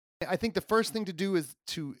I think the first thing to do is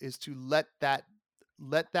to let that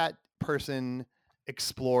person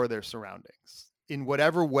explore their surroundings in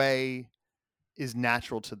whatever way is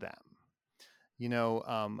natural to them. You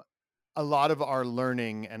know, a lot of our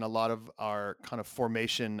learning and a lot of our kind of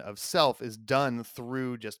formation of self is done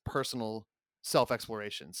through just personal self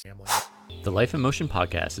explorations. The Life in Motion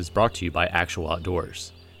podcast is brought to you by Actual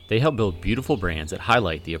Outdoors. They help build beautiful brands that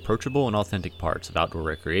highlight the approachable and authentic parts of outdoor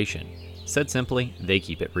recreation. Said simply, they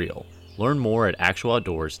keep it real. Learn more at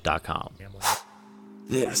actualoutdoors.com.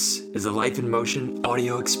 This is the Life in Motion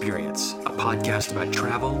audio experience, a podcast about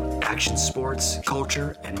travel, action sports,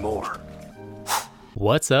 culture, and more.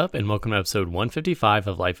 What's up, and welcome to episode 155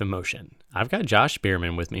 of Life in Motion. I've got Josh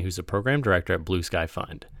Bearman with me, who's a program director at Blue Sky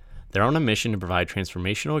Fund. They're on a mission to provide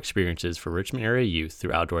transformational experiences for Richmond area youth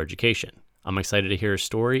through outdoor education. I'm excited to hear his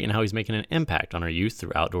story and how he's making an impact on our youth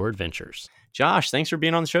through outdoor adventures. Josh, thanks for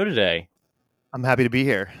being on the show today. I'm happy to be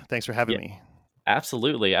here. Thanks for having me.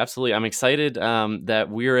 Absolutely. I'm excited that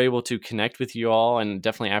we are able to connect with you all, and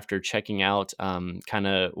definitely after checking out kind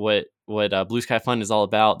of what Blue Sky Fund is all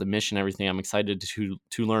about, the mission, everything. I'm excited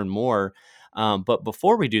to learn more. But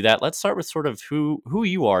before we do that, let's start with sort of who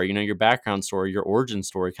you are. You know, your background story, your origin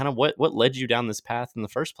story, kind of what led you down this path in the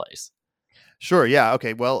first place. Sure. Yeah.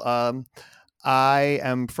 Okay. Well, I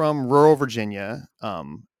am from rural Virginia.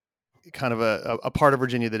 Kind of a part of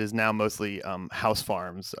Virginia that is now mostly house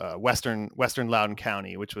farms, western Loudoun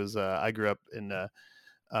County, which was I grew up in.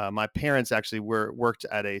 My parents actually worked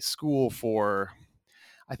at a school for.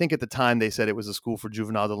 I think at the time they said it was a school for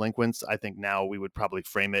juvenile delinquents. I think now we would probably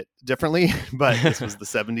frame it differently, but this was the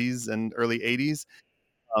 70s and early 80s.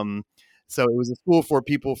 Um, so it was a school for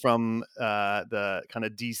people from the kind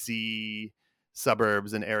of DC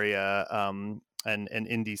suburbs and area, and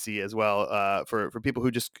in DC as well, for people who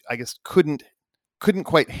just, I guess, couldn't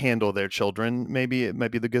quite handle their children. Maybe it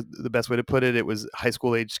might be the best way to put it. It was high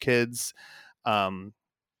school aged kids, and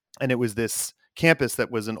it was this campus that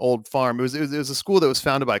was an old farm. It was a school that was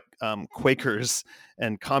founded by Quakers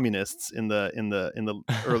and communists in the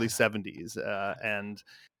early 70s, and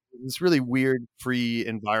this really weird free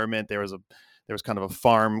environment. There was kind of a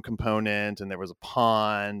farm component, and there was a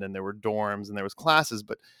pond, and there were dorms, and there was classes,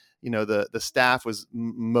 but the staff was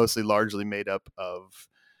mostly largely made up of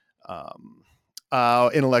um,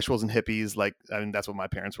 intellectuals and hippies. Like, I mean, that's what my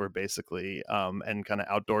parents were basically, and kind of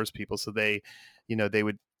outdoors people. So they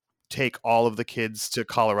would take all of the kids to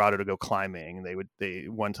Colorado to go climbing. They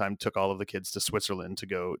one time took all of the kids to Switzerland to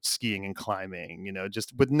go skiing and climbing,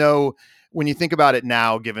 just with no, when you think about it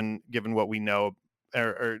now, given what we know,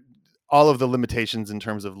 or all of the limitations in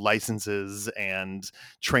terms of licenses and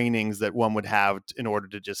trainings that one would have in order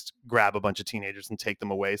to just grab a bunch of teenagers and take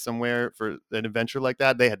them away somewhere for an adventure like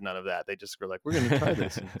that. They had none of that. They just were like, we're going to try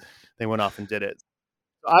this. And they went off and did it.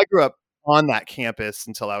 So I grew up on that campus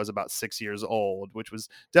until I was about 6 years old, which was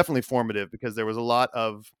definitely formative because there was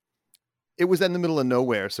it was in the middle of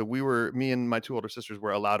nowhere. So me and my two older sisters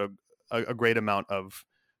were allowed a great amount of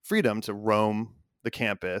freedom to roam the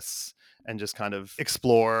campus and just kind of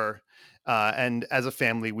explore. And as a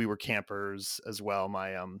family, we were campers as well.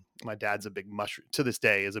 My dad's to this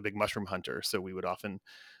day is a big mushroom hunter. So we would often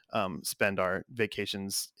spend our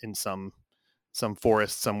vacations in some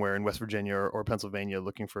forest somewhere in West Virginia or Pennsylvania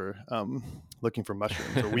looking for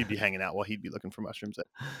mushrooms, or we'd be hanging out while he'd be looking for mushrooms. So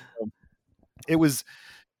it was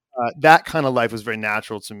that kind of life was very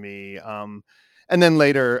natural to me. And then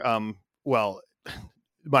later, well,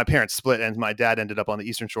 my parents split, and my dad ended up on the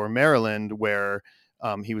Eastern Shore of Maryland, where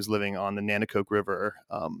he was living on the Nanticoke River.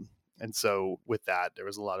 And so with that, there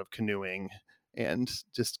was a lot of canoeing and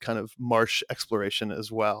just kind of marsh exploration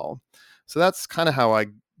as well. So that's kind of how I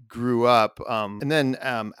grew up. And then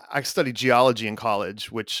I studied geology in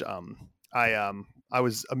college, which I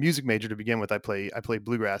was a music major to begin with. I played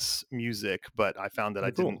bluegrass music, but I found that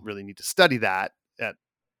I Cool. didn't really need to study that at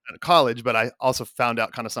college. But I also found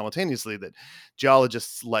out kind of simultaneously that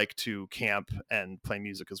geologists like to camp and play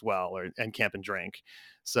music as well, and camp and drink.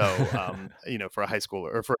 So for a high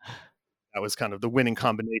schooler, or for that was kind of the winning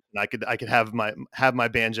combination. I could have my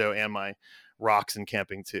banjo and my rocks and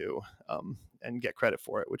camping too, and get credit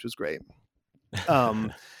for it, which was great.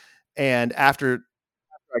 And after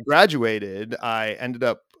I graduated, I ended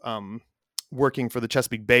up working for the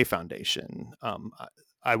Chesapeake Bay Foundation.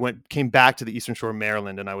 I came back to the Eastern Shore of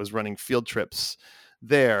Maryland, and I was running field trips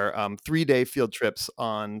there, 3-day field trips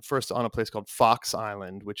first on a place called Fox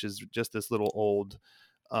Island, which is just this little old,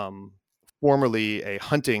 formerly a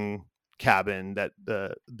hunting cabin that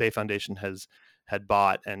the Bay Foundation had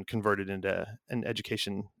bought and converted into an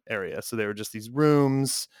education area. So there were just these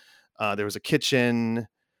rooms. There was a kitchen.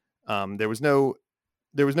 There was no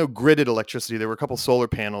gridded electricity. There were a couple solar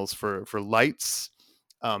panels for lights,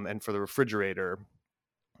 and for the refrigerator,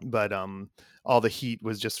 but all the heat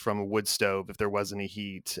was just from a wood stove if there was any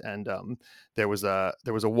heat. And there was a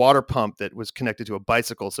water pump that was connected to a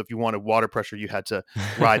bicycle, so if you wanted water pressure, you had to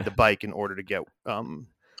ride the bike in order to get pressure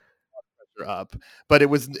up. But it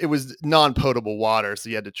was non-potable water, so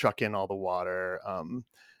you had to truck in all the water.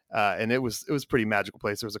 And it was pretty magical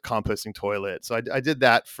place. There was a composting toilet, so I did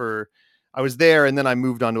that for. I was there, and then I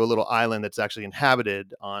moved on to a little island that's actually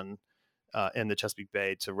inhabited on in the Chesapeake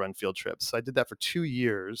Bay to run field trips. So I did that for 2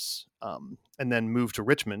 years, and then moved to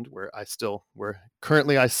Richmond, where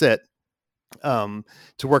currently I sit, to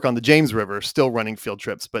work on the James River, still running field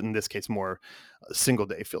trips, but in this case more single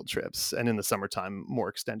day field trips, and in the summertime more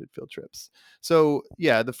extended field trips. So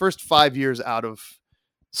yeah, the first 5 years out of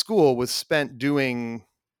school was spent doing,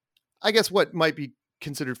 I guess, what might be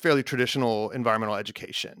considered fairly traditional environmental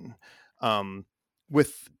education, um,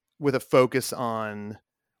 with a focus on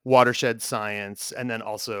watershed science, and then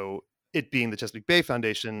also, it being the Chesapeake Bay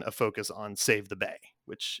Foundation, a focus on Save the Bay,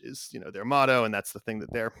 which is their motto, and that's the thing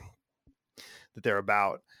that they're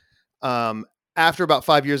about. Um, After about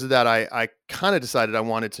 5 years of that, I kind of decided I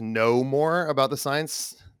wanted to know more about the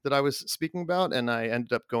science that I was speaking about, and I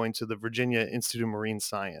ended up going to the Virginia Institute of Marine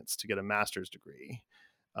Science to get a master's degree,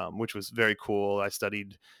 which was very cool. I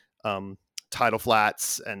studied um, tidal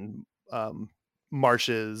flats and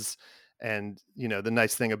marshes, and the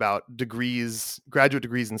nice thing about graduate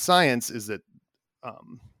degrees in science, is that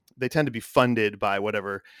they tend to be funded by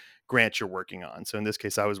whatever grant you're working on. So in this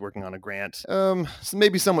case, I was working on a grant,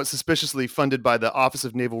 maybe somewhat suspiciously funded by the Office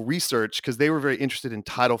of Naval Research, because they were very interested in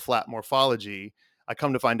tidal flat morphology. I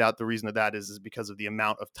come to find out the reason of that is because of the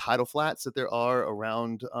amount of tidal flats that there are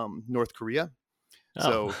around North Korea.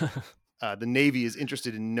 Oh. So the Navy is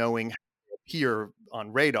interested in knowing how to appear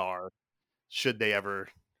on radar should they ever,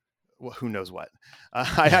 well, who knows what.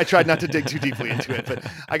 I tried not to dig too deeply into it, but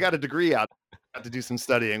I got a degree out to do some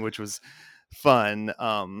studying, which was fun.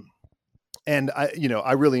 And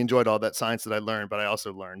I really enjoyed all that science that I learned, but I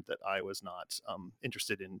also learned that I was not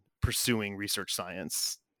interested in pursuing research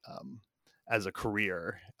science as a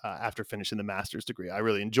career after finishing the master's degree. I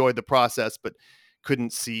really enjoyed the process, but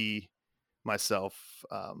couldn't see myself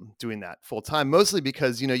doing that full time, mostly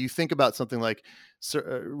because you think about something like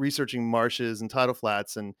researching marshes and tidal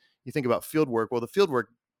flats, and you think about field work. Well, the field work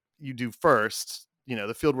you do first,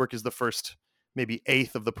 the field work is the first maybe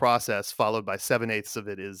eighth of the process, followed by 7/8 of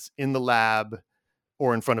it is in the lab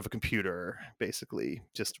or in front of a computer, basically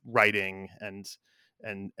just writing and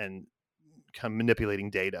kind of manipulating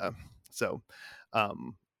data. So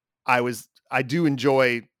I do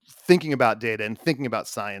enjoy thinking about data and thinking about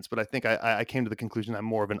science, but I think I came to the conclusion I'm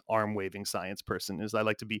more of an arm waving science person. Is I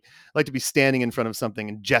like to be standing in front of something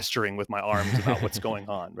and gesturing with my arms about what's going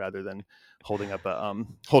on, rather than holding up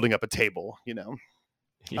a table.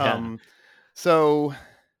 Yeah. So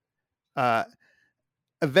uh,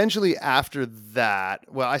 eventually after that,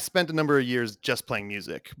 well, I spent a number of years just playing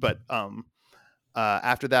music, but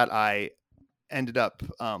after that I ended up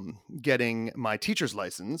getting my teacher's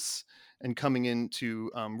license and coming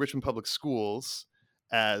into Richmond Public Schools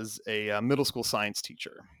as a middle school science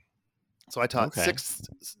teacher. So I taught Okay.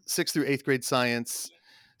 sixth through eighth grade science,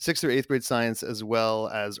 as well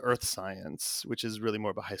as earth science, which is really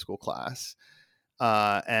more of a high school class.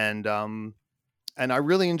 And I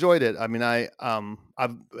really enjoyed it. I mean,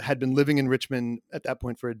 I've had been living in Richmond at that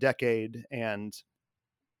point for a decade, and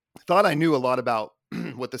thought I knew a lot about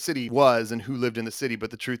what the city was and who lived in the city.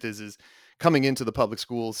 But the truth is coming into the public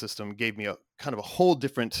school system gave me a kind of a whole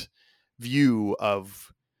different view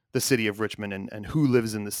of the city of Richmond, and who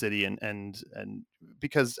lives in the city. And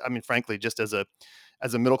because, I mean, frankly, just as a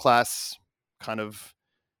middle class kind of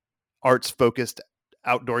arts focused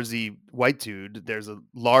outdoorsy white dude, there's a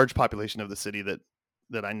large population of the city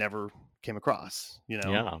that I never came across,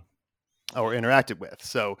 Yeah. or interacted with.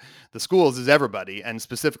 So the schools is everybody. And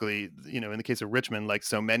specifically, in the case of Richmond, like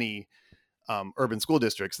so many urban school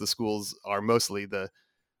districts, the schools are mostly the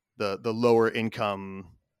lower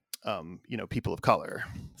income, people of color.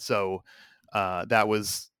 So it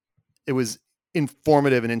was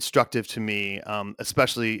informative and instructive to me,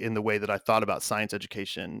 especially in the way that I thought about science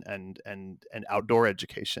education and outdoor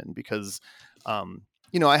education, because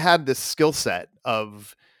I had this skill set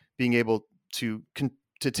of being able to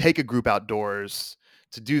take a group outdoors,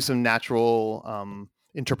 to do some natural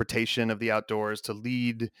interpretation of the outdoors, to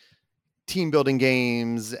lead team building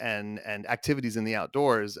games and activities in the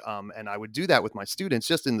outdoors. And I would do that with my students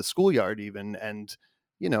just in the schoolyard even. And,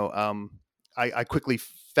 I quickly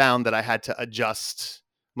found that I had to adjust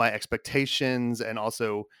my expectations, and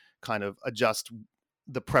also kind of adjust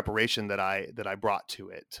the preparation that I brought to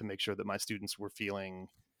it to make sure that my students were feeling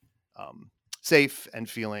safe and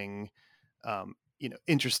feeling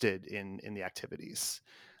interested in the activities.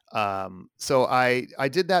 So I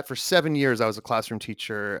did that for 7 years. I was a classroom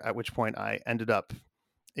teacher, at which point I ended up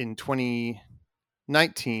in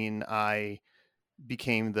 2019. I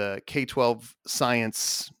became the K-12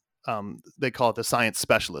 science. They call it the science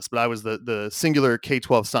specialist, but I was the singular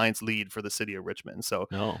K-12 science lead for the city of Richmond. So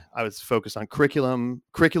No. I was focused on curriculum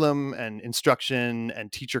and instruction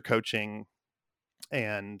and teacher coaching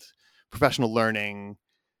and professional learning.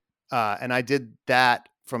 And I did that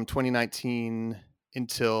from 2019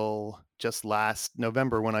 until just last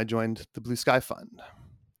November when I joined the Blue Sky Fund.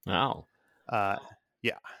 Wow. Uh,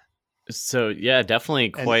 yeah. So yeah, definitely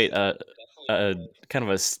And quite a kind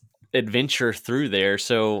of adventure through there.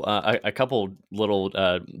 So a couple little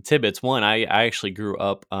tidbits. One, I actually grew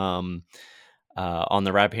up on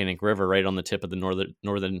the Rappahannock River, right on the tip of the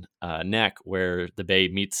northern neck where the bay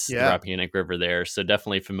meets the yeah, Rappahannock River there. So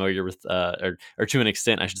definitely familiar with, or to an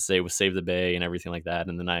extent, I should say, with Save the Bay and everything like that.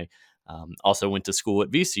 And then I also went to school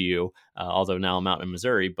at VCU, although now I'm out in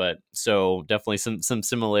Missouri. But so definitely some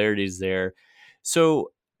similarities there.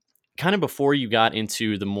 So kind of before you got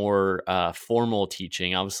into the more formal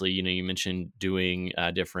teaching, obviously, you mentioned doing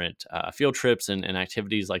different field trips and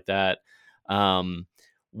activities like that.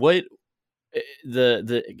 What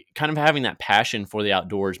the kind of having that passion for the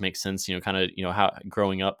outdoors makes sense, kind of, how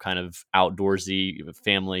growing up kind of outdoorsy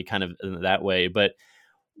family kind of in that way. But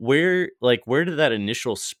where did that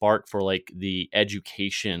initial spark for like the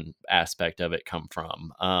education aspect of it come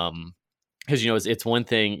from? Because it's one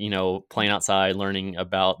thing, playing outside, learning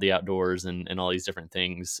about the outdoors and all these different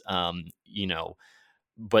things,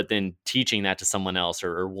 but then teaching that to someone else,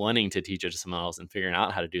 or wanting to teach it to someone else and figuring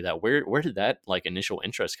out how to do that. Where did that like initial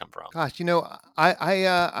interest come from? gosh,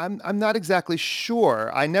 I'm not exactly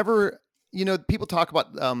sure. I never, people talk about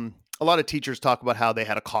a lot of teachers talk about how they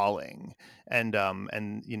had a calling and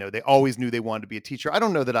they always knew they wanted to be a teacher. I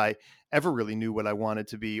don't know that I ever really knew what I wanted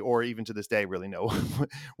to be, or even to this day really know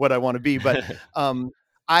what I want to be. But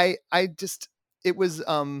I just it was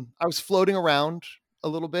I was floating around a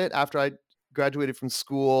little bit after I graduated from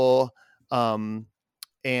school. And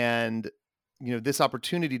this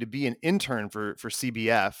opportunity to be an intern for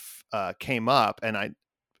CBF came up, and I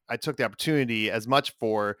took the opportunity, as much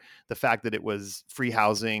for the fact that it was free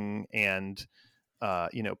housing and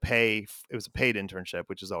pay. It was a paid internship,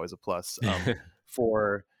 which is always a plus,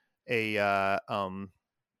 for a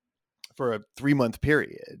for a 3-month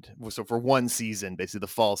period. So for one season, basically the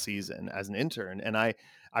fall season, as an intern. And I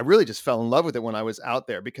really just fell in love with it when I was out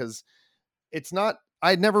there, because it's not,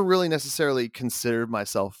 I'd never really necessarily considered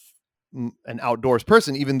myself an outdoors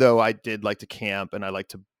person, even though I did like to camp and I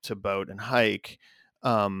like to boat and hike.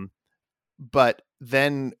 But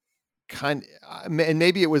then and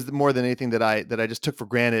maybe it was more than anything that I just took for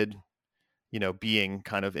granted, being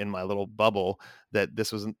kind of in my little bubble, that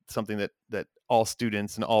this wasn't something that all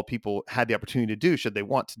students and all people had the opportunity to do should they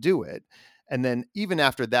want to do it. And then even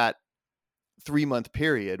after that 3-month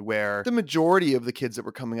period, where the majority of the kids that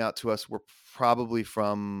were coming out to us were probably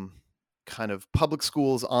from kind of public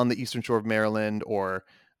schools on the Eastern Shore of Maryland, or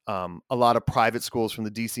a lot of private schools from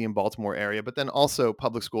the DC and Baltimore area, but then also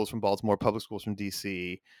public schools from Baltimore, public schools from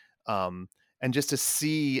DC. And just to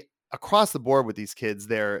see across the board with these kids,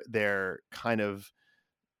 they're kind of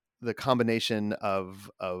the combination of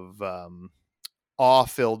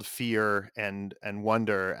awe-filled fear and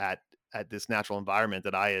wonder at this natural environment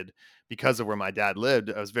that I had, because of where my dad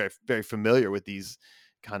lived. I was very, very familiar with these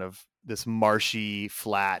kind of this marshy,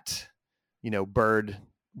 flat, bird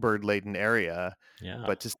laden area. Yeah.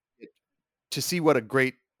 But to see what a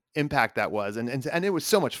great impact that was, and it was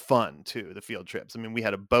so much fun too, the field trips. I mean, we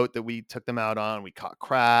had a boat that we took them out on. We caught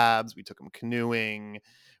crabs. We took them canoeing.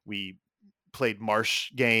 We played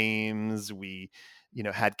marsh games. We,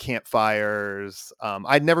 had campfires.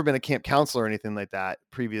 I'd never been a camp counselor or anything like that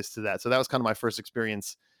previous to that. So that was kind of my first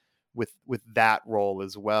experience with that role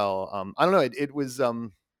as well. I don't know. It was,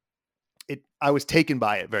 I was taken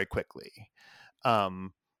by it very quickly.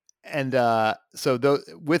 And so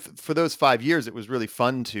for those 5 years, it was really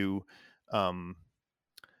fun um,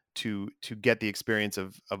 to get the experience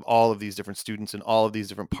of all of these different students in all of these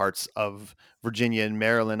different parts of Virginia and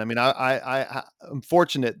Maryland. I mean, I'm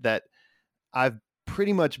fortunate that I've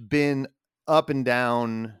pretty much been up and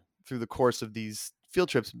down through the course of these field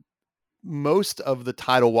trips, most of the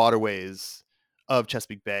tidal waterways of the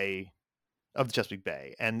Chesapeake Bay.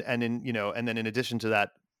 And then in addition to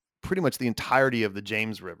that, pretty much the entirety of the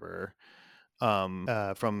James River, from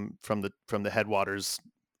the headwaters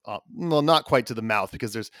well, not quite to the mouth,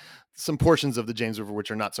 because there's some portions of the James River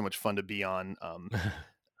which are not so much fun to be on,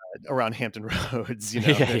 around Hampton Roads.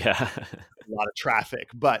 Yeah, There's yeah. a lot of traffic,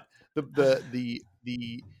 but the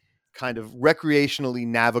kind of recreationally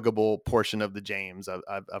navigable portion of the James,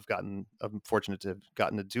 I'm fortunate to have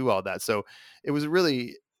gotten to do all that. So it was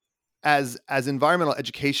really, as environmental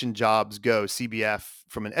education jobs go, CBF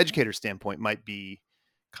from an educator standpoint might be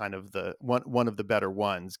kind of the one of the better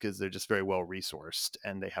ones, because they're just very well resourced,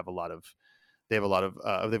 and they've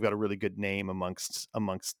got a really good name amongst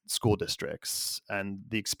school districts, and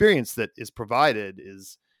the experience that is provided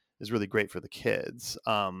is really great for the kids.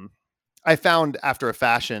 I found, after a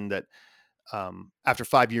fashion, that after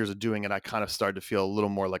 5 years of doing it, I kind of started to feel a little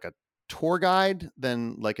more like a tour guide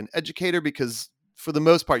than like an educator, because for the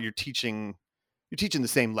most part, you're teaching the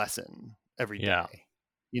same lesson every Yeah. day.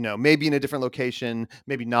 Maybe in a different location,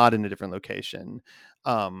 maybe not in a different location.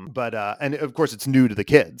 But and of course, it's new to the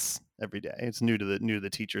kids every day. It's new to the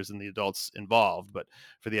teachers and the adults involved. But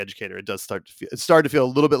for the educator, it started to feel a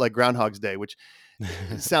little bit like Groundhog's Day, which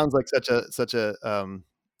it sounds like it's such a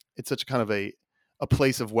kind of a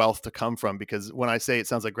place of wealth to come from, because when I say it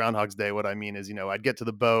sounds like Groundhog's Day, what I mean is, I'd get to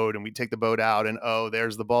the boat and we'd take the boat out, and oh,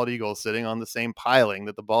 there's the bald eagle sitting on the same piling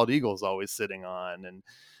that the bald eagle's always sitting on. And,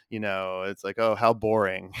 it's like, oh, how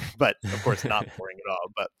boring. But of course, not boring at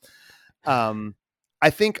all. But I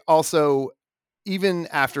think also, even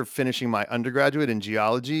after finishing my undergraduate in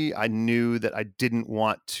geology, I knew that I didn't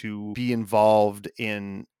want to be involved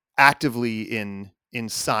actively in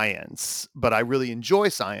science, but I really enjoy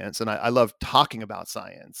science, and I love talking about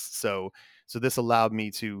science. So this allowed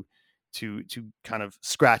me to kind of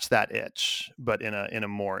scratch that itch, but in a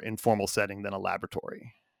more informal setting than a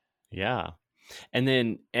laboratory. Yeah. And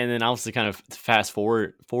then obviously kind of fast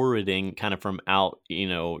forwarding kind of from out,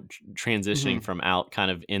 transitioning Hmm. from out kind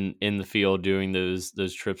of in the field doing those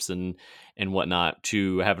trips and whatnot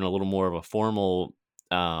to having a little more of a formal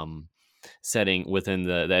um setting within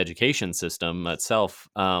the education system itself.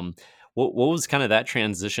 What was kind of that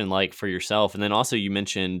transition like for yourself? And then also you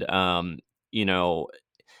mentioned you know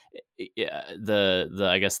yeah, the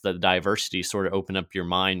I guess the diversity sort of open up your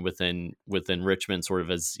mind within Richmond, sort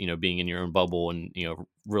of as being in your own bubble and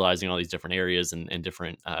realizing all these different areas and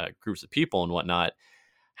different groups of people and whatnot.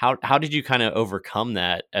 How did you kind of overcome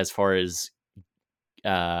that as far as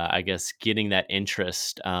I guess getting that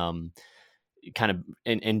interest, kind of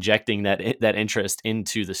injecting that interest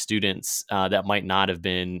into the students that might not have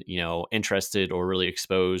been interested or really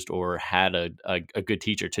exposed or had a good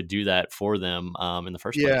teacher to do that for them in the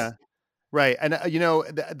first Yeah. place? Right. And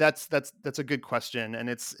that's a good question, and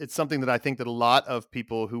it's something that I think that a lot of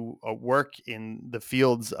people who work in the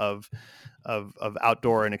fields of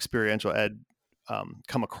outdoor and experiential ed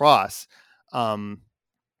come across, um,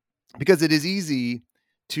 because it is easy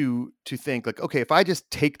to think like, okay, if I just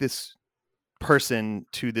take this person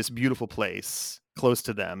to this beautiful place close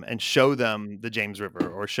to them and show them the James River,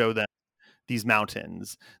 or show them these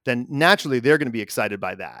mountains, then naturally they're going to be excited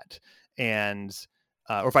by that. And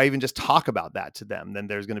or if I even just talk about that to them, then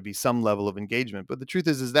there's going to be some level of engagement. But the truth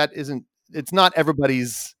is that isn't it's not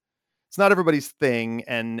everybody's thing,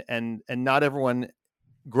 and not everyone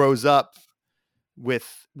grows up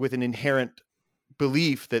with an inherent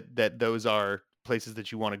belief that those are places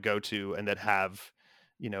that you want to go to and that have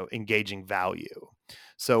engaging value.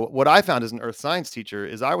 So what I found as an earth science teacher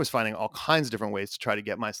is I was finding all kinds of different ways to try to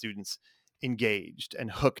get my students engaged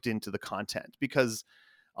and hooked into the content, because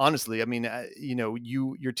honestly, I mean,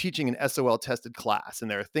 you're teaching an SOL tested class, and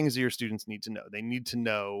there are things that your students need to know. They need to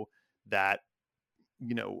know that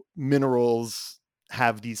minerals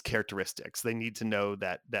have these characteristics. They need to know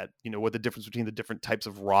that what the difference between the different types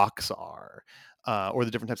of rocks are, or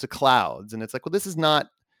the different types of clouds. And it's like, well, this is not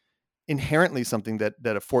inherently something that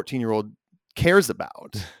a 14-year-old cares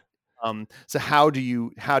about. So how do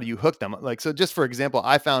you hook them? Like, so just for example,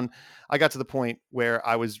 I got to the point where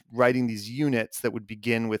I was writing these units that would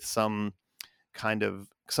begin with some kind of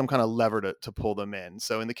lever to pull them in.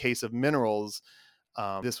 So in the case of minerals,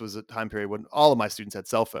 this was a time period when all of my students had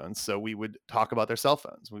cell phones. So we would talk about their cell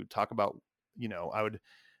phones. We would talk about,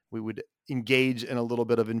 we would engage in a little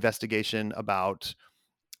bit of investigation about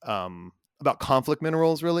conflict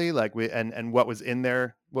minerals, really, like and what was in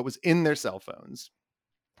their cell phones,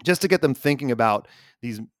 just to get them thinking about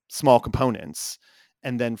these small components.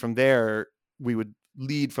 And then from there, we would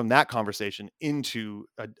lead from that conversation into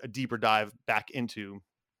a deeper dive back into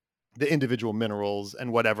the individual minerals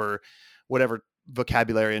and whatever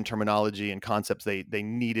vocabulary and terminology and concepts they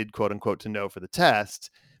needed, quote unquote, to know for the test.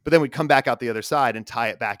 But then we'd come back out the other side and tie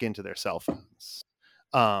it back into their cell phones.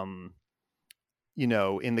 Um,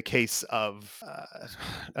 in the case of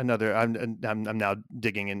another, I'm now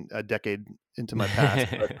digging in a decade into my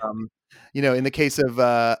past, but in the case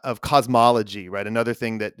of cosmology, right? Another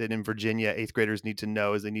thing that in Virginia, eighth graders need to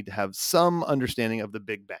know is they need to have some understanding of the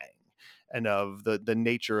Big Bang and of the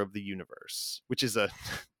nature of the universe, which is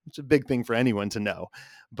it's a big thing for anyone to know.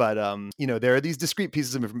 But there are these discrete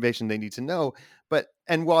pieces of information they need to know.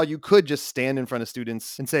 And while you could just stand in front of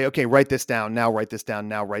students and say, okay, write this down, now write this down,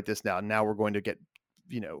 now write this down, now we're going to get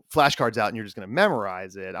flashcards out and you're just going to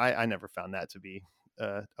memorize it. I never found that to be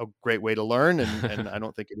a great way to learn, and I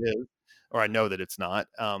don't think it is, or I know that it's not.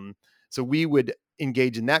 So we would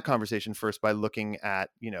engage in that conversation first by looking at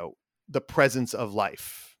the presence of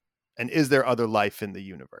life, and is there other life in the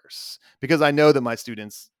universe? Because I know that my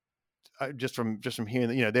students, just from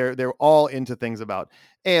hearing, they're all into things about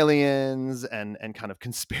aliens and kind of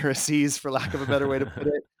conspiracies, for lack of a better way to put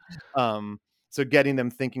it. So getting them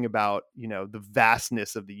thinking about, the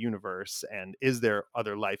vastness of the universe, and is there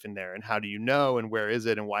other life in there, and how do you know, and where is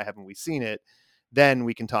it, and why haven't we seen it? Then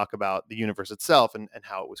we can talk about the universe itself and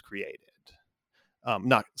how it was created.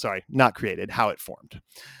 Not created, how it formed.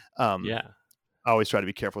 Yeah. I always try to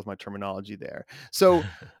be careful with my terminology there. So,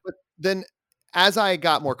 but then as I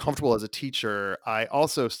got more comfortable as a teacher, I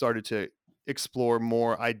also started to explore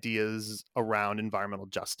more ideas around environmental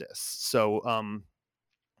justice. So,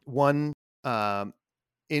 one,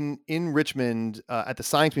 in Richmond, at the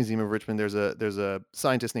Science Museum of Richmond, there's a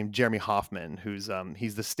scientist named Jeremy Hoffman, who's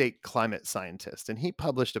he's the state climate scientist, and he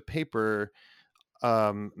published a paper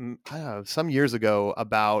I don't know, some years ago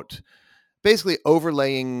about basically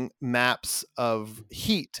overlaying maps of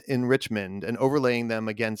heat in Richmond and overlaying them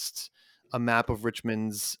against a map of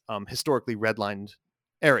Richmond's historically redlined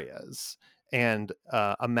areas, and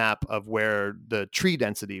a map of where the tree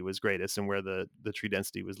density was greatest and where the tree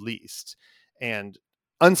density was least. And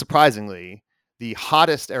unsurprisingly, the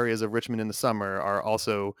hottest areas of Richmond in the summer are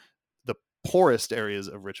also the poorest areas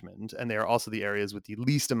of Richmond, and they are also the areas with the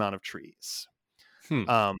least amount of trees.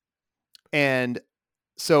 Hmm. And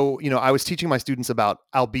so, I was teaching my students about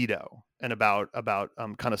albedo and about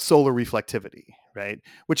kind of solar reflectivity, right?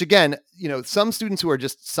 Which again, some students who are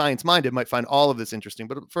just science minded might find all of this interesting,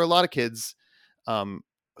 but for a lot of kids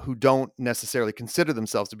who don't necessarily consider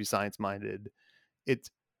themselves to be science minded,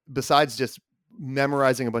 it's, besides just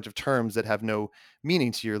memorizing a bunch of terms that have no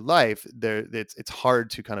meaning to your life, it's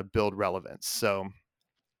hard to kind of build relevance. So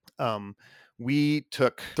we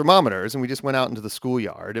took thermometers and we just went out into the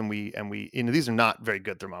schoolyard, and we these are not very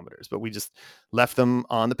good thermometers, but we just left them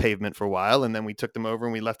on the pavement for a while, and then we took them over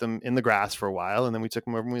and we left them in the grass for a while, and then we took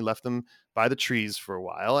them over and we left them by the trees for a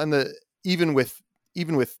while. And even with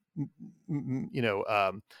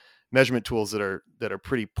measurement tools that are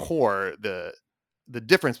pretty poor, the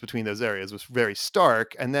difference between those areas was very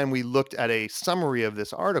stark. And then we looked at a summary of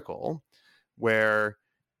this article where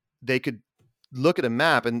they could look at a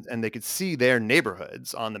map and they could see their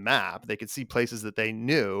neighborhoods on the map. They could see places that they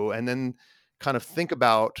knew, and then kind of think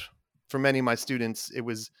about, for many of my students, it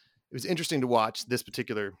was interesting to watch this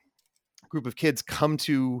particular group of kids come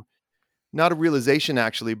to not a realization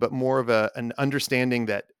actually, but more of an understanding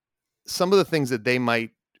that some of the things that they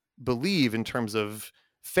might believe in terms of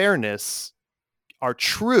fairness are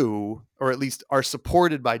true, or at least are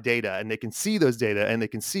supported by data, and they can see those data, and they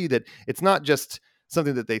can see that it's not just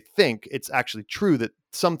something that they think, it's actually true that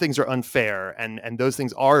some things are unfair, and those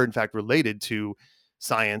things are in fact related to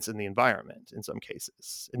science and the environment in some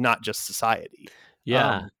cases, and not just society.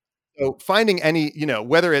 Yeah. So finding any,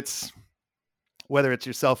 whether it's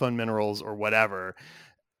your cell phone minerals or whatever,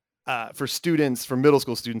 for middle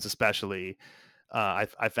school students especially,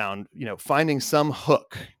 I found, finding some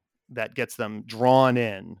hook that gets them drawn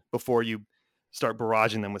in before you start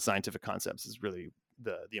barraging them with scientific concepts is really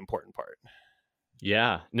the important part.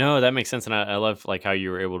 Yeah, no, that makes sense, and I love like how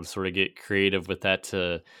you were able to sort of get creative with that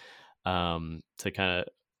to kind of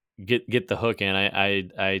get the hook in.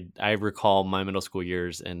 I recall my middle school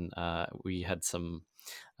years, and we had some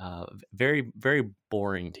very very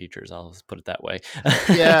boring teachers. I'll just put it that way.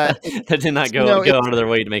 Yeah, That did not go out of their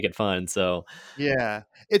way to make it fun. So yeah,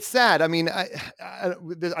 it's sad. I mean,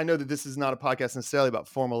 I know that this is not a podcast necessarily about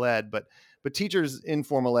formal ed, but teachers in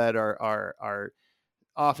formal ed are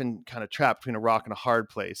often kind of trapped between a rock and a hard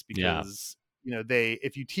place, yeah, because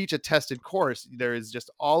if you teach a tested course, there is just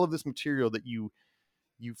all of this material that you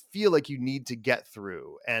feel like you need to get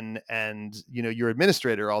through, and your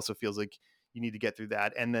administrator also feels like you need to get through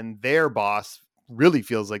that, and then their boss really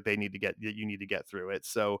feels like you need to get through it.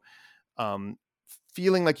 So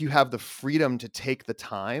feeling like you have the freedom to take the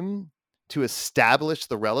time to establish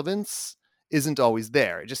the relevance isn't always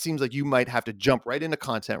there. It just seems like you might have to jump right into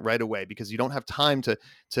content right away because you don't have time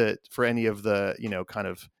for any of the, kind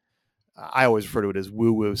of, I always refer to it as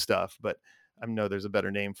woo-woo stuff, but I know there's a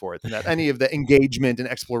better name for it than that. Any of the engagement and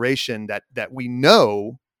exploration that we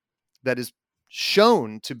know that is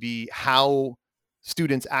shown to be how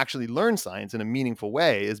students actually learn science in a meaningful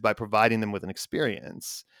way is by providing them with an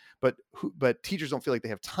experience. But teachers don't feel like they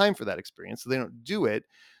have time for that experience, so they don't do it.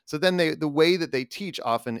 So then the way that they teach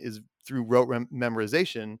often is through rote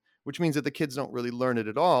memorization, which means that the kids don't really learn it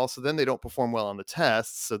at all. So then they don't perform well on the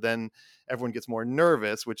tests. So then everyone gets more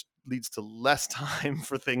nervous, which leads to less time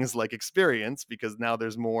for things like experience, because now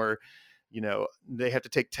there's more, they have to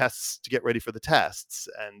take tests to get ready for the tests.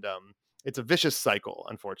 And it's a vicious cycle,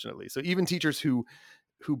 unfortunately. So even teachers who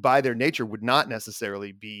by their nature would not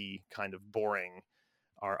necessarily be kind of boring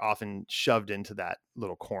are often shoved into that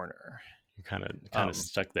little corner. You're kind of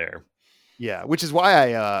stuck there. Yeah, which is why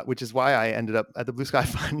I ended up at the Blue Sky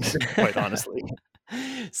Fund, quite honestly.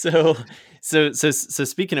 So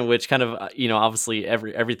speaking of which, kind of, obviously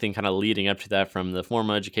everything kind of leading up to that, from the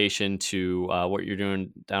formal education to what you're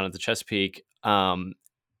doing down at the Chesapeake.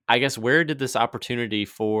 I guess, where did this opportunity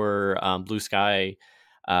for Blue Sky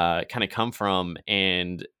kind of come from?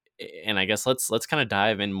 And I guess let's kind of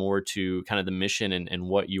dive in more to kind of the mission and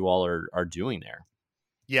what you all are doing there.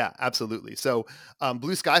 Yeah, absolutely. So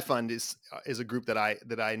Blue Sky Fund is a group that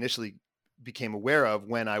I initially became aware of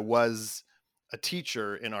when I was a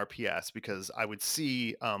teacher in RPS, because I would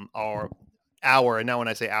see our, and now when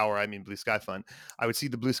I say our, I mean Blue Sky Fund. I would see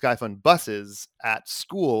the Blue Sky Fund buses at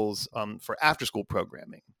schools for after school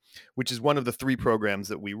programming, which is one of the 3 programs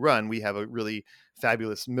that we run. We have a really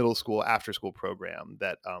fabulous middle school after school program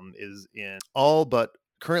that is in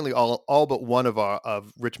currently all but one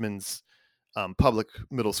of Richmond's public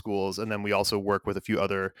middle schools, and then we also work with a few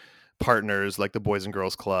other partners like the Boys and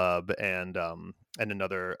Girls Club and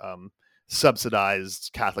another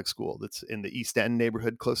subsidized Catholic school that's in the East End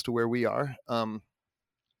neighborhood close to where we are.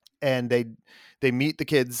 And they meet the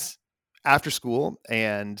kids after school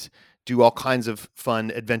and do all kinds of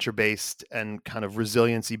fun adventure-based and kind of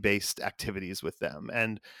resiliency-based activities with them.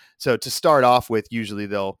 And so to start off with, usually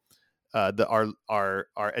they'll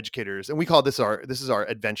our educators, and we call this our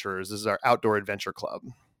adventurers. This is our outdoor adventure club.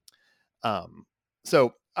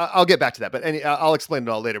 So I'll get back to that, but I'll explain it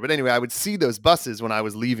all later. But anyway, I would see those buses when I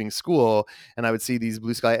was leaving school, and I would see these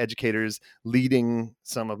Blue Sky educators leading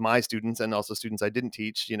some of my students and also students I didn't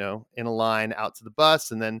teach, in a line out to the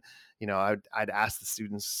bus. And then, I'd ask the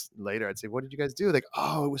students later, I'd say, "What did you guys do?" Like,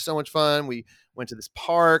 "Oh, it was so much fun. We went to this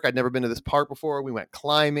park. I'd never been to this park before. We went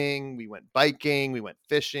climbing, we went biking, we went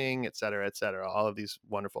fishing, et cetera, et cetera." All of these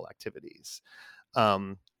wonderful activities.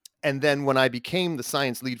 And then when I became the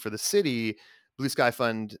science lead for the city, Blue Sky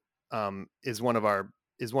Fund is one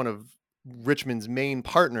of Richmond's main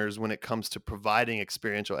partners when it comes to providing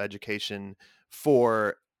experiential education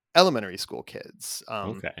for elementary school kids.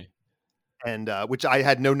 Okay. And which I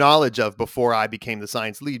had no knowledge of before I became the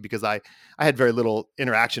science lead, because I had very little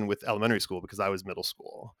interaction with elementary school because I was middle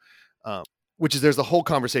school. There's a whole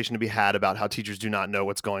conversation to be had about how teachers do not know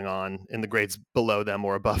what's going on in the grades below them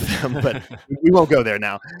or above them, but we won't go there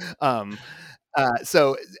now.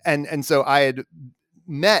 So I had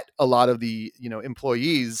met a lot of the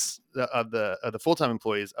employees of the full-time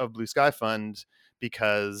employees of Blue Sky Fund,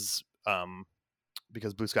 because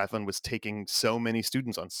Blue Sky Fund was taking so many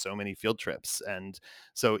students on so many field trips. And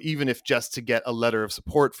so even if just to get a letter of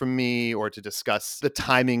support from me or to discuss the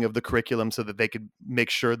timing of the curriculum so that they could make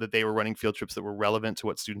sure that they were running field trips that were relevant to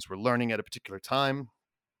what students were learning at a particular time,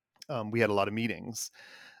 we had a lot of meetings.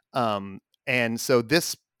 And so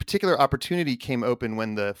this particular opportunity came open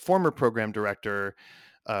when the former programs director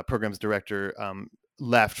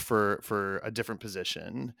left for a different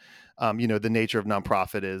position. The nature of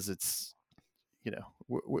nonprofit is it's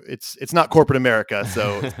not corporate America.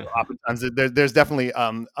 So oftentimes there's definitely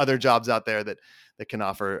other jobs out there that can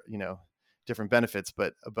offer, different benefits.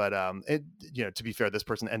 But to be fair, this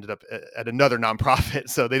person ended up at another nonprofit.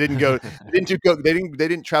 So they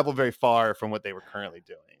didn't travel very far from what they were currently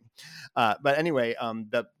doing. But anyway,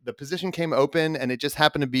 the position came open, and it just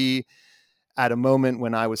happened to be at a moment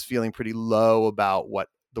when I was feeling pretty low about what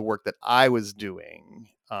the work that I was doing.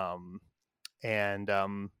 And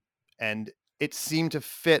it seemed to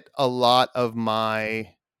fit a lot of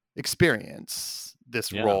my experience,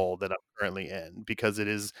 this role that I'm currently in, because it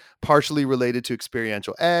is partially related to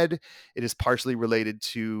experiential ed. It is partially related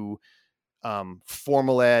to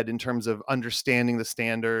formal ed in terms of understanding the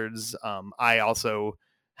standards. I also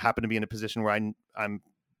happen to be in a position where I'm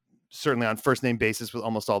certainly on first name basis with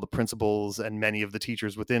almost all the principals and many of the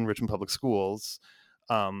teachers within Richmond Public Schools.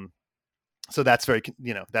 So that's very,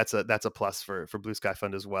 that's a plus for Blue Sky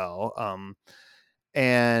Fund as well.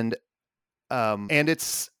 And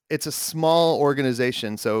it's a small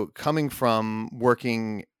organization. So coming from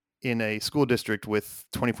working in a school district with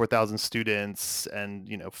 24,000 students and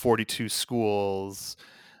 42 schools,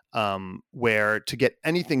 where to get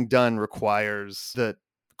anything done requires the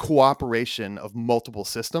cooperation of multiple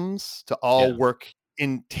systems to all Yeah. work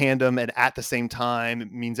in tandem and at the same time.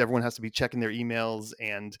 It means everyone has to be checking their emails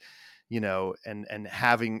and and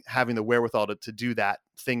having the wherewithal to do that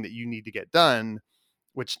thing that you need to get done,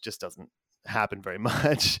 which just doesn't happen very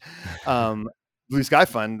much. um, Blue Sky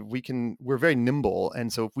Fund, we're very nimble,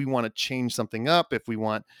 and so if we want to change something up, if we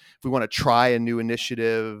want to try a new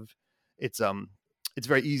initiative, it's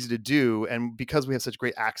very easy to do. And because we have such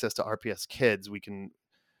great access to RPS kids, we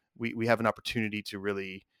have an opportunity to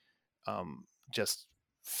really just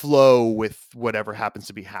flow with whatever happens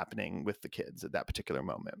to be happening with the kids at that particular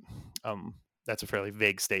moment. That's a fairly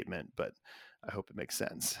vague statement, but I hope it makes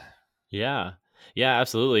sense. Yeah. Yeah,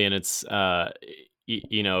 absolutely. And it's,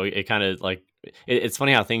 it kind of like, it's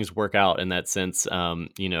funny how things work out in that sense. Mhm.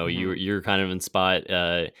 You're kind of in spot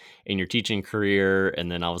in your teaching career,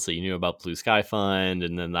 and then obviously you knew about Blue Sky Fund,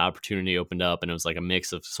 and then the opportunity opened up, and it was like a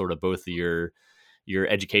mix of sort of both of your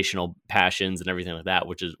educational passions and everything like that,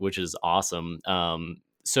 which is awesome.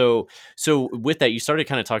 So with that, you started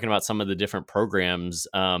kind of talking about some of the different programs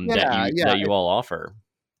that Yeah, you yeah. that you all offer.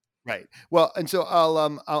 Right. Well, and so I'll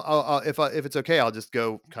if it's okay, I'll just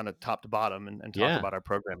go kind of top to bottom and talk Yeah. about our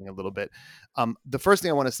programming a little bit. The first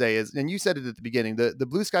thing I want to say is, and you said it at the beginning, the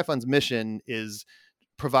Blue Sky Fund's mission is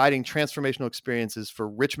providing transformational experiences for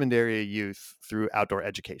Richmond area youth through outdoor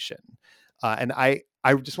education. And I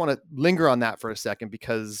just want to linger on that for a second,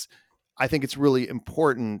 because I think it's really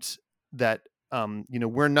important that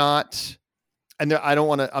we're not, and there, I don't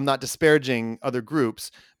want to, I'm not disparaging other groups,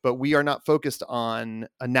 but we are not focused on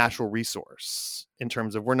a natural resource in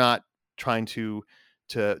terms of, we're not trying to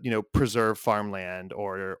preserve farmland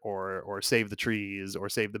or save the trees or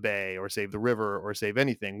save the bay or save the river or save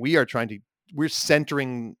anything. We're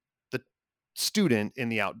centering the student in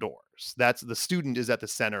the outdoors. That's the student is at the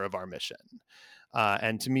center of our mission.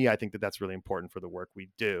 And to me, I think that that's really important for the work we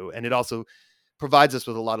do. And it also provides us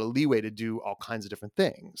with a lot of leeway to do all kinds of different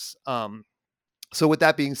things. So with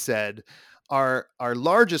that being said, our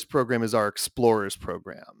largest program is our Explorers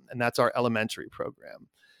program, and that's our elementary program.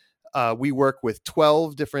 We work with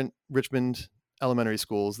 12 different Richmond elementary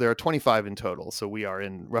schools. There are 25 in total, so we are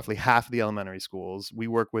in roughly half of the elementary schools. We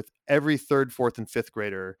work with every third, fourth, and fifth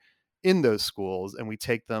grader in those schools, and we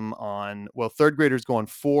take them on. Well, third graders go on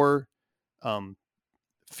 4 um,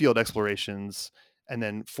 field explorations, and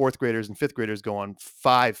then fourth graders and fifth graders go on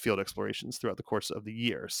 5 field explorations throughout the course of the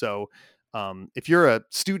year. So if you're a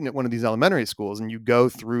student at one of these elementary schools and you go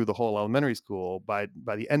through the whole elementary school, by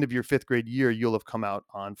the end of your 5th grade year, you'll have come out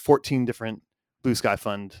on 14 different Blue Sky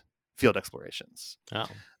Fund field explorations. Oh.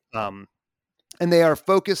 Um, and they are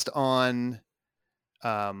focused on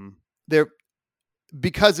they're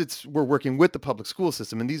because we're working with the public school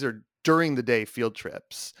system, and these are during the day field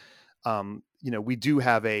trips. We do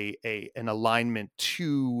have an alignment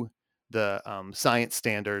to the science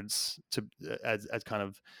standards as kind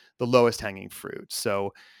of the lowest hanging fruit.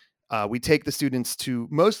 So we take the students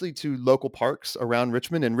mostly to local parks around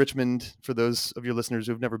Richmond. And Richmond, for those of your listeners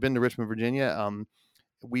who've never been to Richmond, Virginia,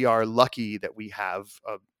 we are lucky that we have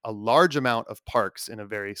a large amount of parks in a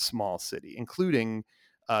very small city, including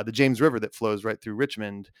the James River that flows right through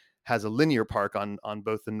Richmond has a linear park on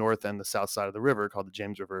both the north and the south side of the river called the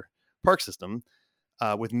James River Park System,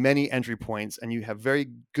 with many entry points, and you have very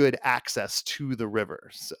good access to the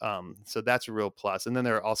rivers. So that's a real plus. And then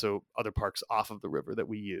there are also other parks off of the river that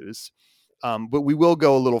we use. But we will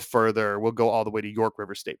go a little further. We'll go all the way to York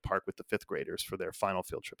River State Park with the 5th graders for their final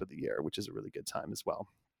field trip of the year, which is a really good time as well.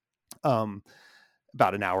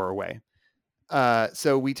 About an hour away.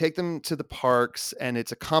 So we take them to the parks, and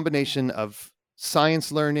it's a combination of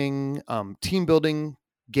science learning, team building,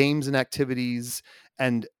 games and activities,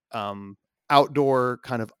 and outdoor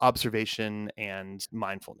kind of observation and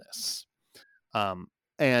mindfulness.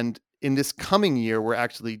 And in this coming year, we're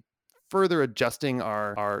actually further adjusting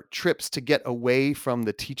our trips to get away from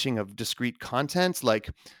the teaching of discrete content. Like,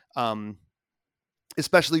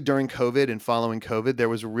 especially during COVID and following COVID, there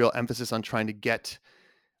was a real emphasis on trying to get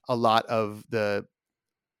a lot of the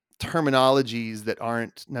terminologies that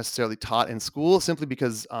aren't necessarily taught in school, simply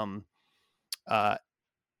because uh,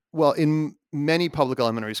 in many public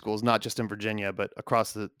elementary schools, not just in Virginia, but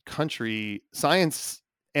across the country, science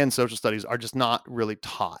and social studies are just not really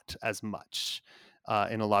taught as much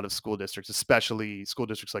in a lot of school districts, especially school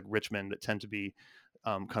districts like Richmond that tend to be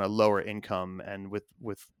kind of lower income and with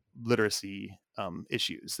literacy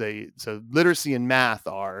issues. So literacy and math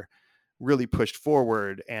are really pushed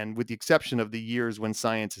forward, and with the exception of the years when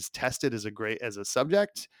science is tested as a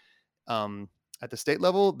subject um, at the state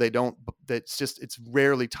level, they don't. It's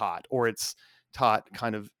rarely taught, or it's taught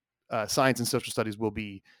kind of science and social studies will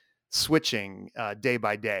be switching day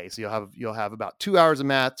by day. So you'll have about 2 hours of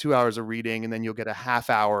math, 2 hours of reading, and then you'll get a half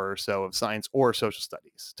hour or so of science or social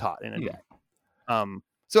studies taught in a day.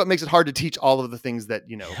 So it makes it hard to teach all of the things that,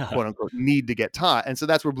 quote unquote, need to get taught. And so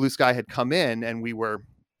that's where Blue Sky had come in, and we were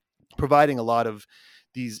providing a lot of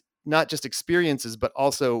these, not just experiences, but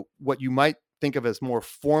also what you might think of as more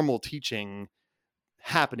formal teaching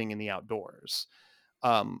happening in the outdoors.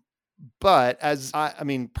 But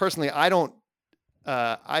personally, I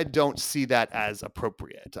don't see that as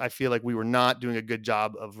appropriate. I feel like we were not doing a good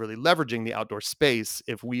job of really leveraging the outdoor space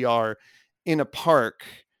if we are in a park,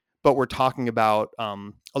 but we're talking about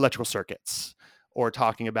electrical circuits or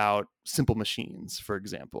talking about simple machines, for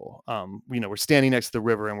example. We're standing next to the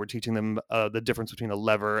river and we're teaching them the difference between a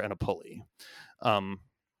lever and a pulley. And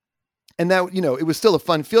that, it was still a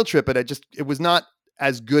fun field trip, but it was not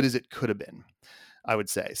as good as it could have been, I would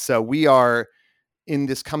say. So we are, in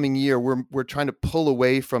this coming year, we're trying to pull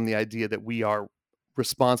away from the idea that we are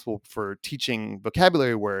responsible for teaching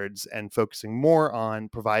vocabulary words and focusing more on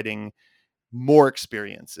providing more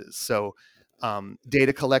experiences. So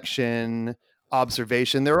data collection,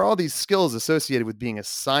 observation, there are all these skills associated with being a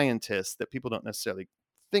scientist that people don't necessarily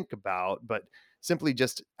think about, but simply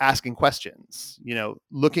just asking questions,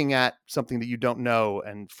 looking at something that you don't know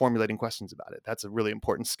and formulating questions about it. That's a really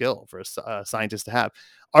important skill for a scientist to have,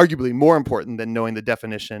 arguably more important than knowing the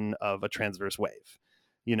definition of a transverse wave,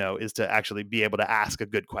 is to actually be able to ask a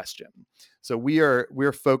good question. So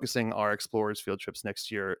we're focusing our Explorers field trips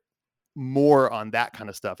next year more on that kind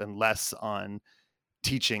of stuff and less on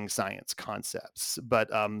teaching science concepts. But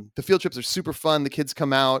the field trips are super fun. The kids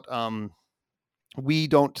come out. We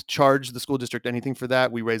don't charge the school district anything for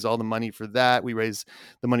that. We raise all the money for that. We raise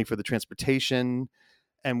the money for the transportation,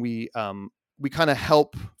 and we kind of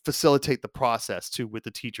help facilitate the process too with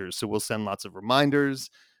the teachers. So we'll send lots of reminders.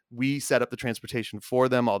 We set up the transportation for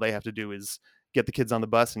them. All they have to do is get the kids on the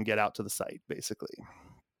bus and get out to the site, basically.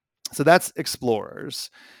 So that's Explorers.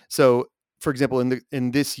 So, for example,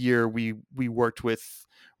 in this year, we worked with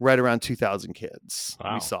right around 2,000 kids.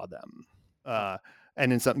 Wow. We saw them.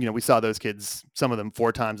 And in some, we saw those kids, some of them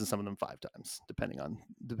 4 times and some of them 5 times, depending on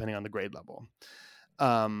the grade level.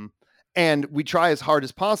 And we try as hard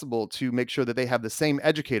as possible to make sure that they have the same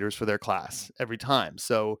educators for their class every time.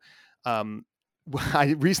 So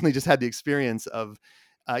I recently just had the experience of,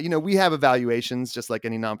 we have evaluations just like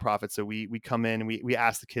any nonprofit. So we come in and we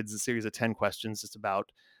ask the kids a series of 10 questions just about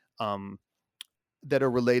that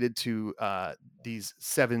are related to these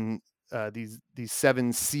 7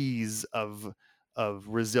 C's of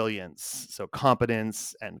resilience. So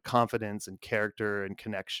competence and confidence and character and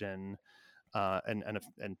connection,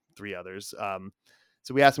 and 3 others.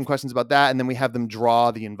 So we ask them questions about that, and then we have them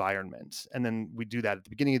draw the environment. And then we do that at the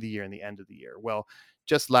beginning of the year and the end of the year. Well,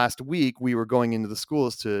 just last week, we were going into the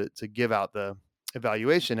schools to give out the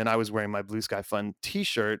evaluation, and I was wearing my Blue Sky Fun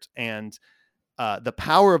t-shirt. And the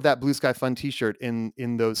power of that Blue Sky Fun t-shirt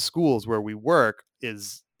in those schools where we work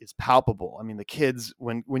is palpable. I mean, the kids,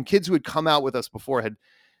 when kids who had come out with us before had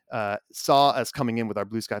saw us coming in with our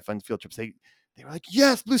Blue Sky Fun field trips, they were like,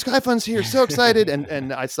 "Yes, Blue Sky Fun's here, so excited!"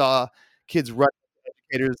 and I saw kids run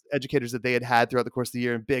educators that they had throughout the course of the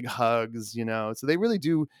year, and big hugs, So they really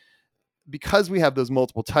do, because we have those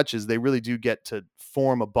multiple touches, they really do get to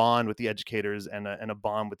form a bond with the educators and a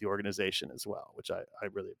bond with the organization as well, which I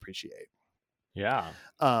really appreciate. Yeah.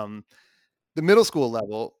 The middle school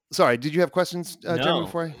level. Sorry, did you have questions, Jeremy?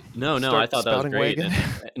 Before I no, I thought that was great.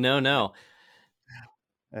 No.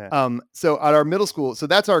 So at our middle school, so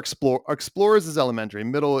that's our Explorers is elementary.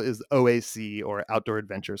 Middle is OAC, or Outdoor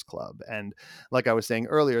Adventures Club. And like I was saying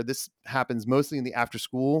earlier, this happens mostly in the after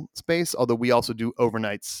school space, although we also do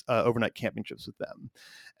overnight camping trips with them.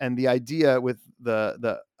 And the idea with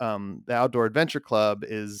the Outdoor Adventure Club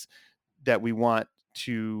is that we want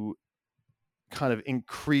to kind of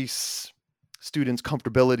increase students'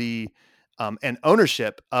 comfortability and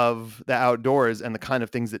ownership of the outdoors and the kind of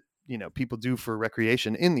things that people do for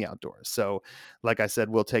recreation in the outdoors. So like I said,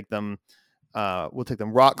 we'll take them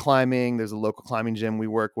rock climbing. There's a local climbing gym we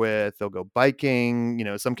work with. They'll go biking.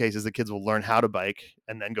 In some cases the kids will learn how to bike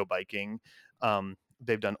and then go biking.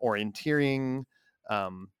 They've done orienteering.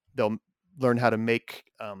 They'll learn how to make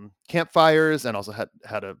campfires, and also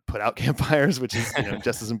how to put out campfires, which is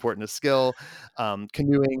just as important a skill.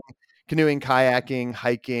 Canoeing. canoeing, kayaking,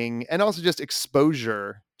 hiking, and also just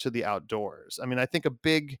exposure to the outdoors. I mean, I think a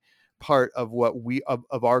big part of what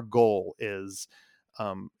of our goal is,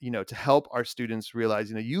 to help our students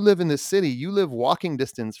realize, you live in this city, you live walking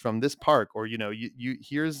distance from this park, or, you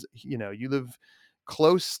live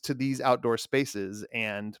close to these outdoor spaces,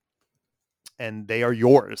 and they are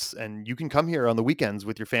yours, and you can come here on the weekends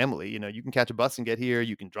with your family. You can catch a bus and get here,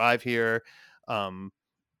 you can drive here.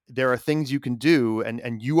 There are things you can do,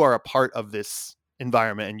 and you are a part of this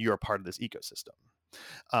environment, and you're a part of this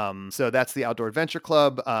ecosystem. So that's the Outdoor Adventure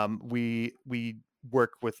Club. We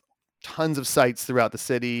work with tons of sites throughout the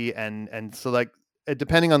city, and so, like,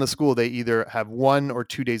 depending on the school, they either have 1 or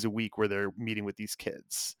 2 days a week where they're meeting with these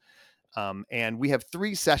kids. And we have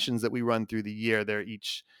 3 sessions that we run through the year. They're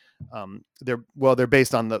each they're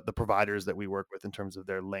based on the providers that we work with in terms of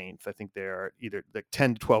their length. I think they're either like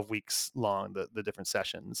 10 to 12 weeks long, the different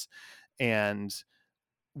sessions. And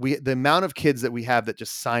the amount of kids that we have that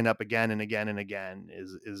just sign up again and again and again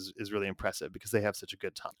is really impressive, because they have such a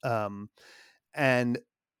good time. And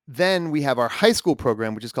then we have our high school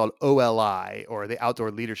program, which is called OLI, or the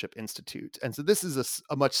Outdoor Leadership Institute. And so this is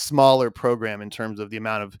a much smaller program in terms of the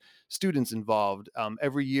amount of students involved.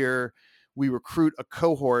 Every year we recruit a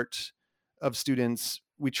cohort of students.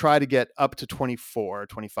 We try to get up to 24,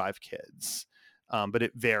 25 kids, but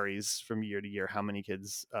it varies from year to year how many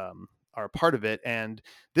kids are a part of it. And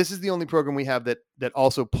this is the only program we have that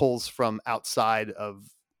also pulls from outside of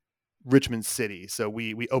Richmond City. So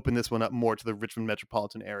we open this one up more to the Richmond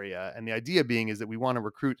metropolitan area. And the idea being is that we want to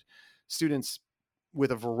recruit students with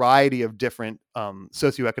a variety of different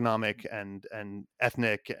socioeconomic and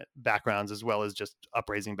ethnic backgrounds, as well as just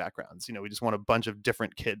upraising backgrounds. We just want a bunch of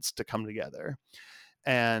different kids to come together.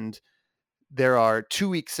 And there are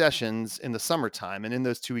 2-week sessions in the summertime. And in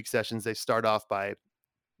those 2-week sessions, they start off by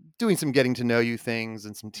doing some getting to know you things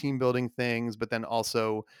and some team building things, but then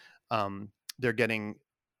also they're getting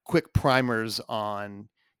quick primers on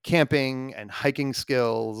camping and hiking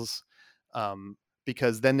skills,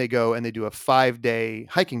 because then they go and they do a 5-day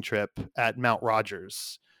hiking trip at Mount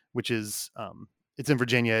Rogers, which is it's in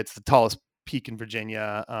Virginia. It's the tallest peak in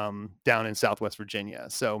Virginia, down in Southwest Virginia.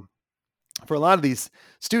 So for a lot of these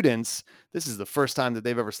students, this is the first time that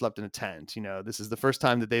they've ever slept in a tent. This is the first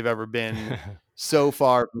time that they've ever been so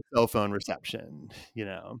far from cell phone reception.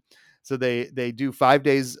 So they do 5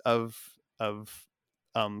 days of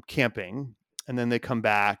camping, and then they come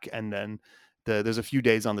back, and then there's a few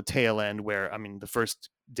days on the tail end where, I mean, the first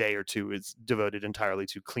day or two is devoted entirely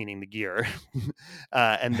to cleaning the gear.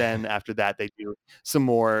 And then after that, they do some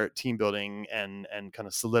more team building and kind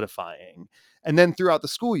of solidifying. And then throughout the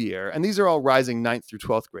school year, and these are all rising 9th through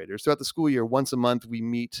 12th graders, throughout the school year, once a month, we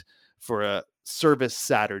meet for a service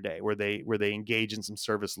Saturday where they engage in some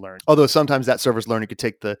service learning. Although sometimes that service learning could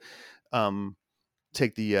take the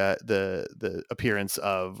appearance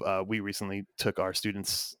of, we recently took our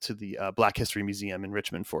students to the Black History Museum in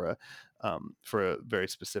Richmond for a very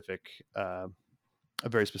specific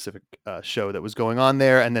show that was going on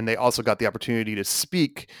there. And then they also got the opportunity to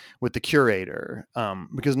speak with the curator,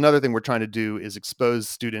 because another thing we're trying to do is expose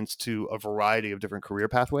students to a variety of different career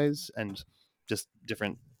pathways and just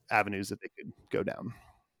different avenues that they could go down.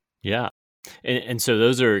 Yeah. And so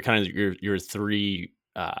those are kind of your 3,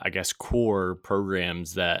 I guess, core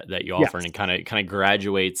programs that you offer. Yes. And it kind of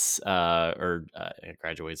graduates,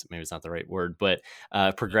 graduates, maybe it's not the right word, but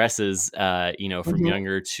progresses, from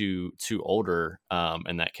younger to older,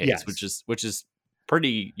 in that case, Yes. which is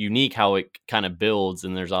pretty unique how it kind of builds.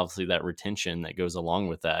 And there's obviously that retention that goes along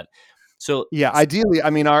with that. So yeah, ideally, I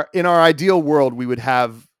mean, in our ideal world, we would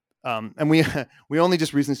have, and we only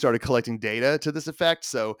just recently started collecting data to this effect.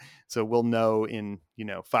 So we'll know in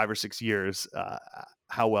 5 or 6 years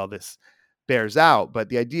how well this bears out. But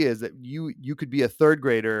the idea is that you could be a 3rd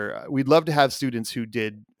grader. We'd love to have students who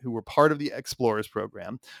were part of the Explorers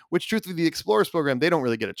program, which, truthfully, the Explorers program, they don't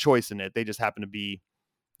really get a choice in it. They just happen to be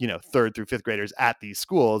 3rd through 5th graders at these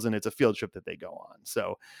schools, and it's a field trip that they go on.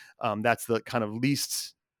 So that's the kind of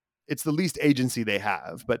least. It's the least agency they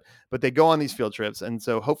have, but they go on these field trips. And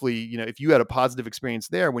so hopefully, if you had a positive experience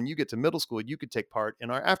there, when you get to middle school, you could take part in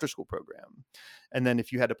our after school program. And then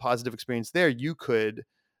if you had a positive experience there, you could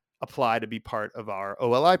apply to be part of our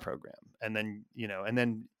OLI program. And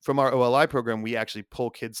then from our OLI program, we actually pull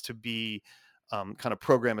kids to be kind of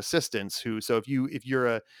program assistants so if you're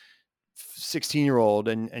a 16-year-old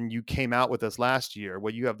and you came out with us last year,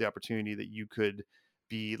 well, you have the opportunity that you could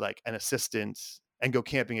be like an assistant and go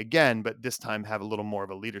camping again, but this time have a little more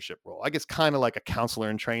of a leadership role. I guess kind of like a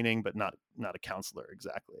counselor in training, but not a counselor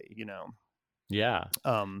exactly, Yeah.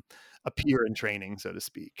 a peer in training, so to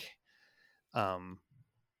speak.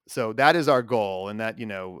 So that is our goal, and that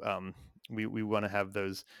we want to have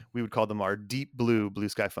those. We would call them our deep blue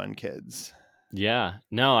sky fun kids. Yeah.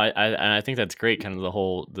 No, and I think that's great, kind of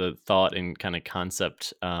the thought and kind of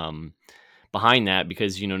concept behind that,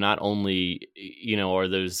 because not only are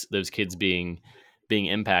those kids being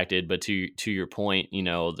impacted, but to your point,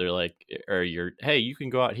 they're like, or you're, hey, you can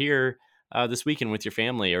go out here this weekend with your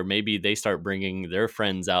family, or maybe they start bringing their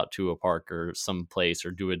friends out to a park or some place,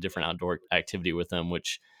 or do a different outdoor activity with them,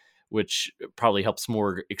 which probably helps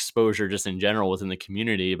more exposure just in general within the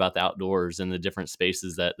community about the outdoors and the different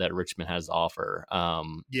spaces that Richmond has to offer,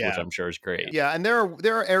 which Yeah. I'm sure is great. Yeah, and there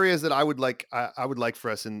are areas that I would like for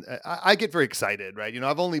us, and I get very excited, right?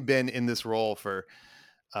 I've only been in this role for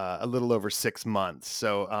a little over 6 months,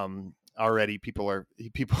 so already people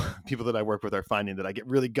people that I work with are finding that I get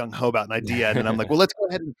really gung ho about an idea, and then I'm like, well, let's go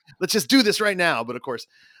ahead and let's just do this right now. But of course,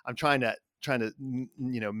 I'm trying to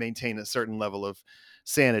maintain a certain level of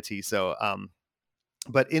sanity. So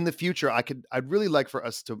but in the future, I'd really like for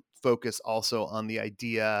us to focus also on the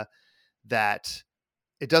idea that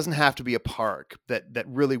it doesn't have to be a park, that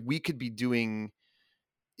really we could be doing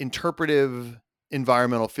interpretive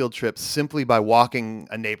environmental field trips simply by walking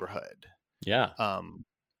a neighborhood. Yeah. Um,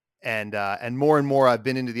 and more I've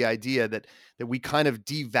been into the idea that we kind of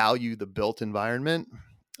devalue the built environment.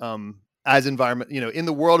 As environment, in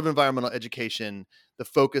the world of environmental education, the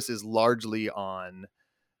focus is largely on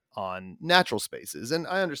natural spaces, and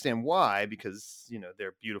I understand why, because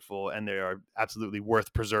they're beautiful and they are absolutely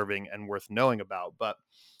worth preserving and worth knowing about. But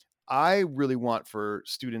I really want for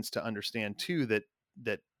students to understand too that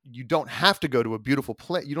you don't have to go to a beautiful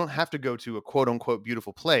place. You don't have to go to a quote unquote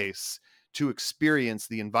beautiful place to experience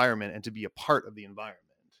the environment and to be a part of the environment.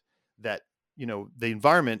 That the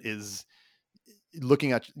environment is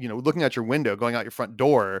looking at your window, going out your front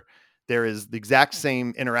door. There is the exact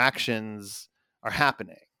same interactions are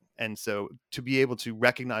happening. And so to be able to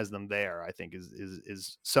recognize them there, I think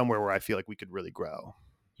is somewhere where I feel like we could really grow.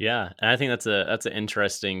 Yeah, and I think that's an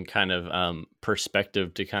interesting kind of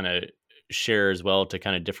perspective to kind of share as well, to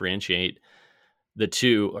kind of differentiate the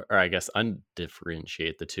two, or I guess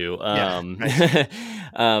undifferentiate the two. Yeah. Right.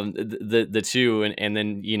 The two, and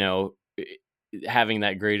then having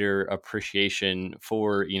that greater appreciation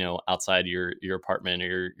for outside your apartment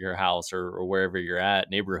or your house, or wherever you're at,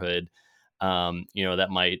 neighborhood.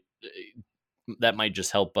 That might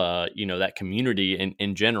just help that community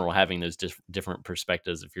in general, having those different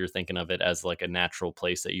perspectives, if you're thinking of it as like a natural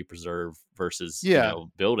place that you preserve versus Yeah.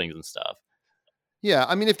 buildings and stuff. Yeah,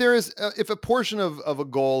 I mean, if there is, if a portion of a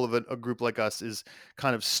goal of a group like us is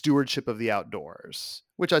kind of stewardship of the outdoors,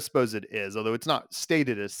 which I suppose it is, although it's not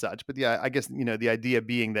stated as such. But yeah, I guess the idea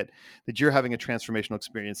being that you're having a transformational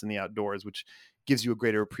experience in the outdoors, which gives you a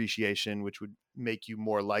greater appreciation, which would make you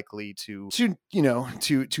more likely to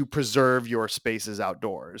preserve your spaces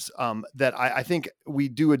outdoors. That I think we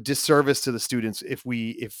do a disservice to the students if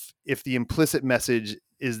the implicit message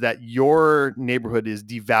is that your neighborhood is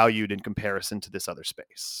devalued in comparison to this other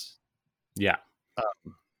space. Yeah.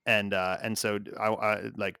 And so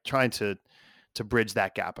I like trying to bridge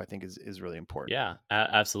that gap, I think is really important. Yeah,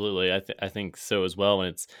 absolutely. I think so as well,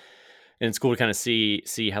 and it's cool to kind of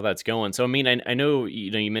see how that's going. So I mean, I know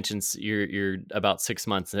you mentioned you're about 6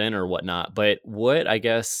 months in or whatnot, but what, I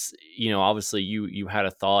guess, obviously you had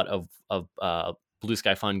a thought of Blue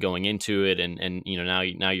Sky Fun going into it, and now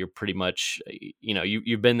you're pretty much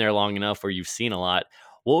you've been there long enough where you've seen a lot.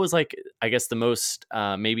 What was, like, I guess, the most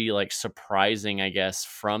maybe like surprising, I guess,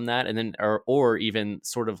 from that, and then or even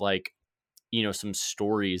sort of like some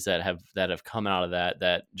stories that have come out of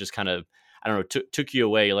that just kind of, I don't know, took you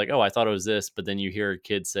away. You're like, oh, I thought it was this, but then you hear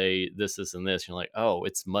kids say this and this. You're like, oh,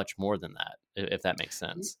 it's much more than that, if that makes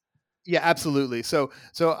sense. Yeah, absolutely. So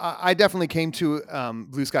I definitely came to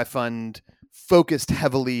Blue Sky Fund focused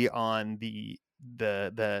heavily on the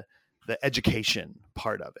the education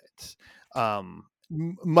part of it,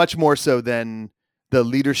 much more so than the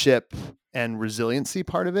leadership and resiliency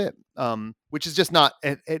part of it, which is just not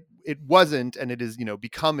it wasn't, and it is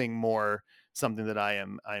becoming more something that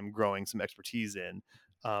I'm growing some expertise in.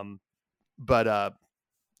 Um, but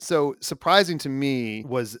so surprising to me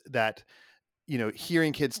was that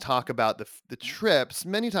hearing kids talk about the trips,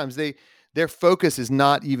 many times their focus is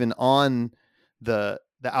not even on the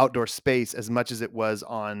outdoor space as much as it was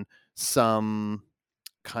on some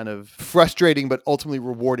kind of frustrating but ultimately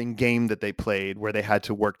rewarding game that they played where they had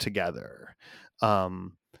to work together.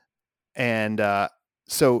 Um, and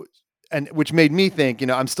so and which made me think,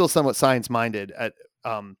 I'm still somewhat science minded at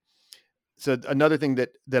so another thing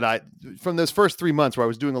that I, from those first 3 months where I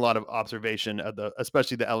was doing a lot of observation of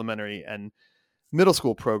especially the elementary and middle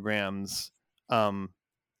school programs, um,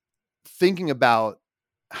 thinking about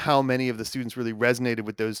how many of the students really resonated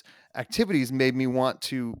with those activities made me want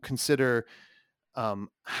to consider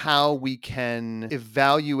how we can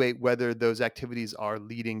evaluate whether those activities are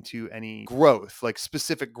leading to any growth, like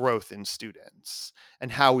specific growth in students,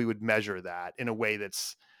 and how we would measure that in a way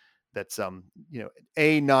that's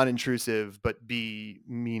A, non-intrusive, but B,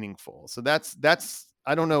 meaningful. So that's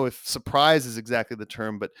I don't know if surprise is exactly the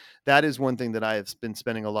term, but that is one thing that I have been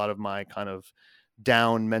spending a lot of my kind of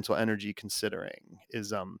down mental energy considering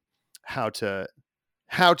is how to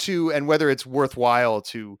and whether it's worthwhile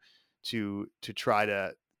to try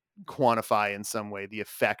to quantify in some way the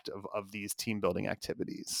effect of these team building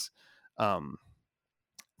activities. Um,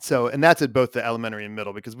 so, and that's at both the elementary and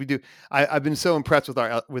middle, because I've been so impressed with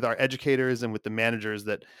our educators and with the managers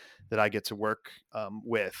that I get to work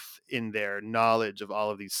with in their knowledge of all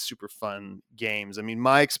of these super fun games. I mean,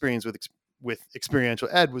 my experience with experiential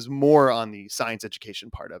ed was more on the science education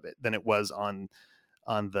part of it than it was on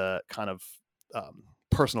the kind of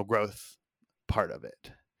personal growth part of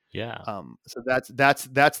it. Yeah. So that's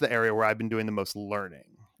the area where I've been doing the most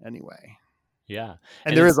learning anyway. Yeah.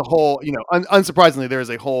 And there is a whole, unsurprisingly, there is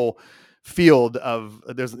a whole field of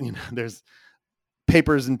there's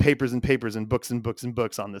papers and papers and papers and books and books and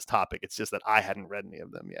books on this topic. It's just that I hadn't read any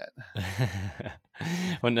of them yet.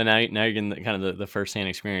 Well, now you're getting kind of the firsthand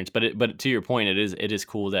experience, but to your point, it is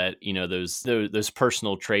cool that those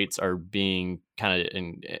personal traits are being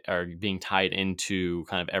are being tied into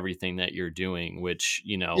kind of everything that you're doing, which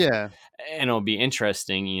Yeah. and it'll be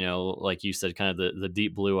interesting, like you said, kind of the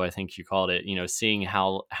deep blue, I think you called it, seeing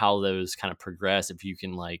how those kind of progress, if you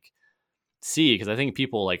can see, because I think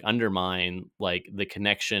people undermine the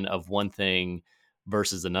connection of one thing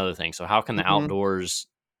versus another thing. So how can the Mm-hmm. outdoors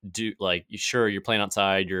do, sure, you're playing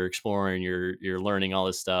outside, you're exploring, you're learning all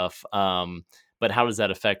this stuff, but how does that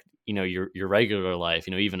affect your regular life,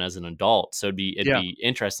 even as an adult? So it'd be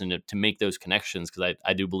interesting to make those connections, because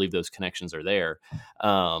I do believe those connections are there.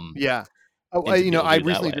 Yeah. Oh, And to be able to I do it that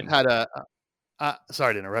recently way. just had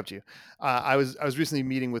sorry to interrupt you. I was recently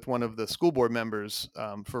meeting with one of the school board members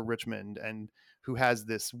for Richmond, and who has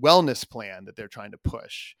this wellness plan that they're trying to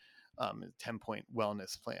push, a 10-point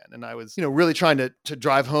wellness plan. And I was, really trying to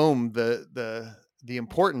drive home the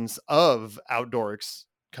importance of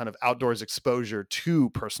kind of outdoors exposure to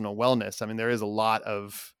personal wellness. I mean, there's a lot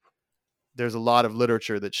of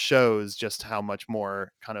literature that shows just how much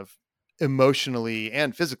more kind of emotionally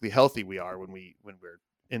and physically healthy we are when we're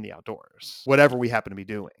in the outdoors, whatever we happen to be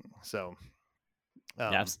doing. So,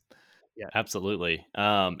 Yeah, yeah, absolutely.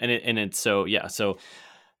 And it's so, yeah. So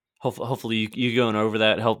hopefully you going over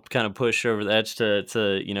that help kind of push over the edge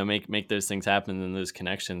to make those things happen and those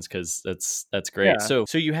connections, because that's great. yeah,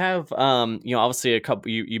 So you have obviously a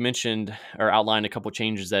couple, you mentioned or outlined a couple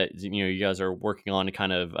changes that you guys are working on to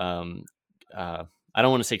kind of uh I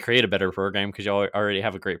don't want to say create a better program, because you already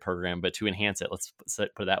have a great program, but to enhance it, let's put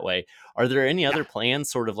it that way. Are there any yeah. other plans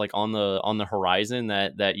sort of on the horizon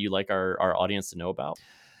that you like our audience to know about?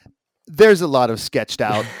 There's a lot of sketched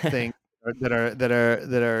out things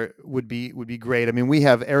that would be great. I mean, we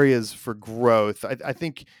have areas for growth. I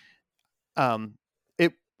think um,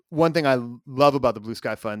 it. One thing I love about the Blue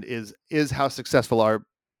Sky Fund is how successful our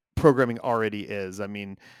programming already is. I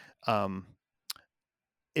mean, um,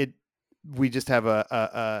 it we just have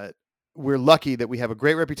we're lucky that we have a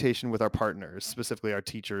great reputation with our partners, specifically our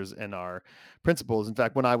teachers and our principals. In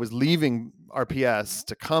fact, when I was leaving RPS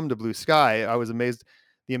to come to Blue Sky, I was amazed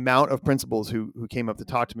the amount of principals who came up to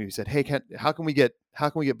talk to me, who said, "Hey, how can we get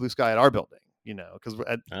Blue Sky at our building?" Because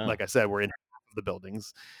Oh, like I said, we're in half of the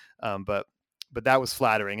buildings, but that was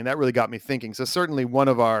flattering, and that really got me thinking. So certainly one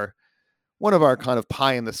of our kind of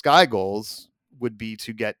pie in the sky goals would be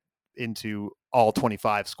to get into all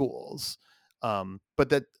 25 schools.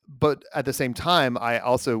 But at the same time, I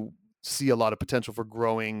also see a lot of potential for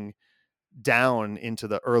growing down into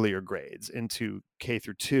the earlier grades, into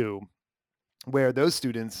K-2, where those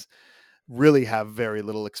students really have very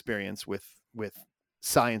little experience with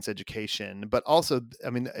science education. But also, I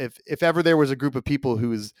mean, if ever there was a group of people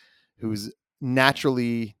who's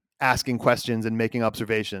naturally asking questions and making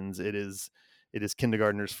observations, it is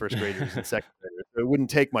kindergartners, first graders, and second graders. So it wouldn't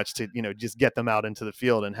take much to just get them out into the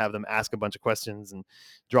field and have them ask a bunch of questions and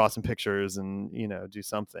draw some pictures and do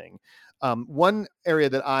something. One area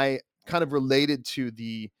that I kind of related to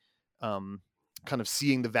the kind of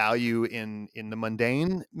seeing the value in the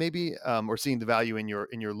mundane, maybe, or seeing the value in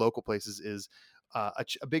your local places, is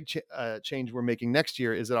a big change we're making next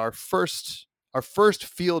year. Is that our first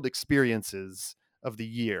field experiences of the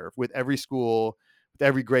year with every school, with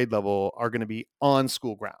every grade level, are going to be on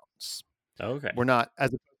school grounds. okay. We're not,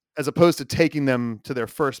 as opposed to taking them to their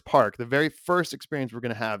first park. The very first experience we're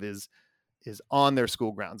going to have is on their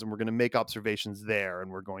school grounds, and we're going to make observations there,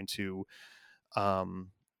 and we're going to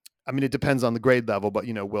I mean, it depends on the grade level, but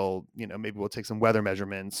maybe we'll take some weather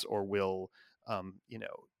measurements, or we'll you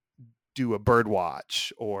know do a bird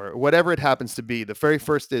watch, or whatever it happens to be. The very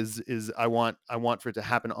first is I want for it to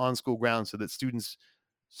happen on school grounds, so that students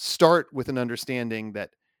start with an understanding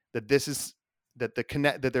that this is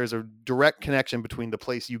that there's a direct connection between the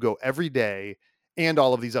place you go every day and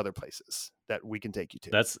all of these other places that we can take you to.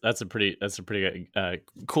 That's a pretty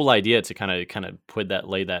cool idea to kind of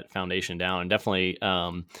lay that foundation down, and definitely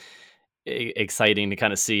exciting to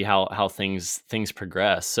kind of see how things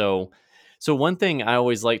progress. So one thing I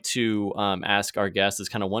always like to ask our guests is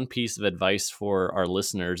kind of one piece of advice for our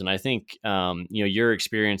listeners, and I think your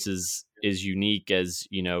experience is unique, as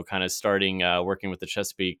kind of starting working with the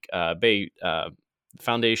Chesapeake Bay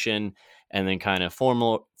Foundation, and then kind of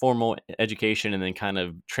formal education, and then kind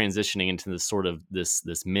of transitioning into this sort of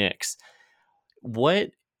this mix.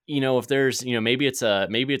 What, if there's, maybe it's a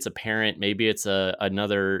parent, maybe it's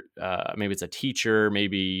another maybe it's a teacher,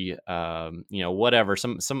 maybe whatever,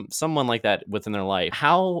 someone like that within their life,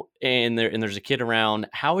 how, and there's a kid around,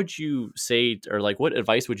 how would you say, or like what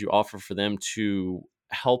advice would you offer for them to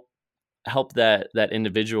help that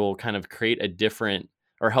individual kind of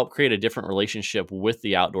help create a different relationship with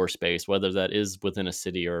the outdoor space, whether that is within a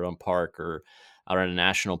city or a park or out in a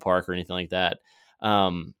national park or anything like that?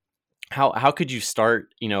 How could you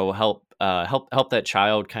start, help that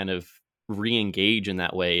child kind of re-engage in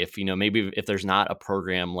that way, if maybe if there's not a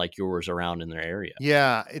program like yours around in their area?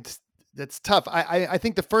 Yeah, that's tough. I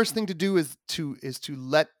think the first thing to do is to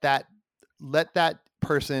let that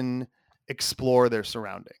person explore their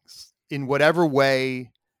surroundings in whatever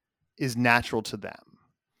way is natural to them.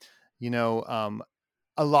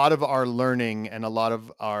 A lot of our learning and a lot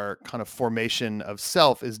of our kind of formation of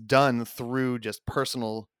self is done through just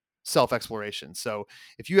personal self-exploration. So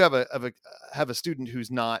if you have a student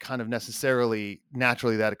who's not kind of necessarily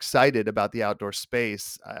naturally that excited about the outdoor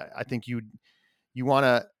space, I think you want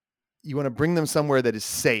to bring them somewhere that is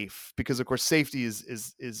safe, because of course safety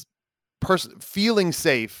is feeling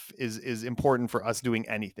safe is important for us doing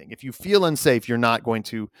anything. If you feel unsafe, you're not going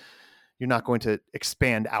to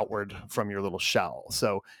expand outward from your little shell.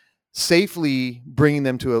 So safely bringing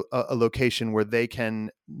them to a location where they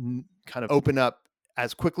can kind of open up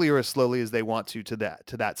as quickly or as slowly as they want to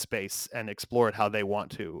that space and explore it how they want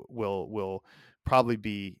to will probably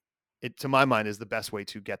be, it to my mind, is the best way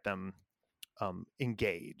to get them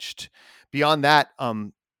engaged. Beyond that,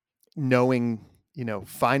 knowing,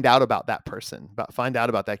 find out about that person, find out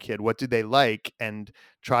about that kid. What do they like? And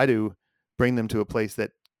try to bring them to a place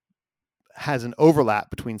that has an overlap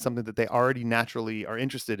between something that they already naturally are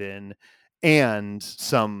interested in and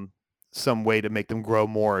some way to make them grow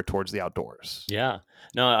more towards the outdoors. Yeah,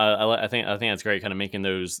 no, I think that's great. Kind of making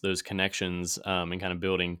those connections, and kind of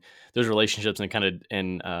building those relationships, and kind of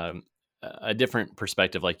a different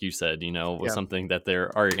perspective, like you said, with Yeah. something that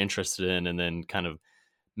they're already interested in, and then kind of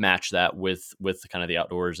match that with kind of the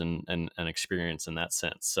outdoors and experience in that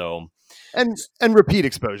sense. So, and repeat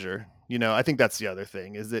exposure. I think that's the other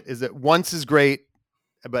thing, is that once is great,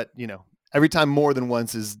 but every time more than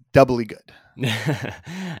once is doubly good.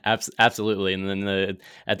 Absolutely. And then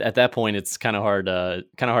at that point, it's kind of hard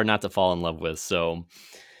not to fall in love with. So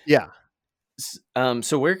yeah.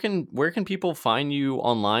 So where can people find you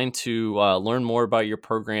online to learn more about your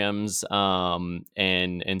programs, and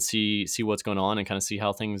see what's going on, and kind of see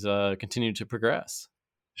how things continue to progress?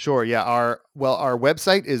 Sure. Yeah. Our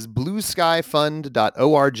website is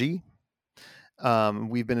blueskyfund.org.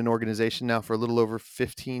 We've been an organization now for a little over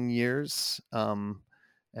 15 years, and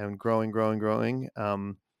growing.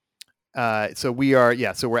 So we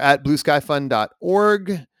are, so we're at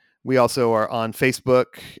blueskyfund.org. We also are on Facebook,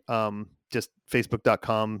 just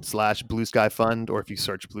facebook.com/blueskyfund, or if you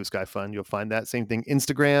search Blue Sky Fund, you'll find that. Same thing,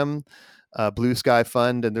 Instagram, Blue Sky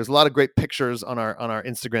Fund. And there's a lot of great pictures on our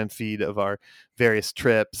Instagram feed of our various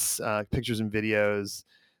trips, pictures and videos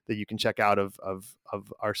that you can check out of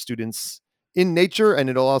our students in nature. And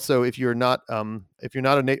it'll also, if you're not a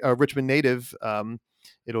Richmond native,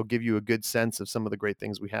 it'll give you a good sense of some of the great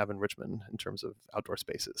things we have in Richmond in terms of outdoor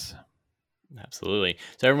spaces. Absolutely.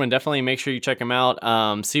 So everyone, definitely make sure you check them out.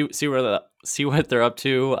 See what they're up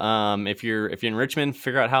to. If you're in Richmond,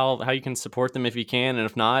 figure out how you can support them if you can, and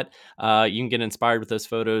if not, you can get inspired with those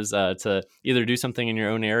photos to either do something in your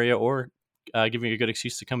own area, or give you a good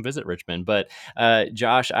excuse to come visit Richmond. But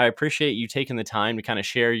Josh, I appreciate you taking the time to kind of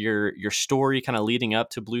share your story, kind of leading up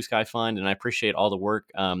to Blue Sky Fund, and I appreciate all the work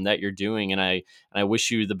that you're doing, and I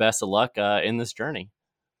wish you the best of luck in this journey.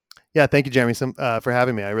 Yeah, thank you, Jeremy, for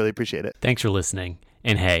having me. I really appreciate it. Thanks for listening.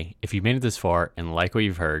 And hey, if you've made it this far and like what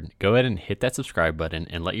you've heard, go ahead and hit that subscribe button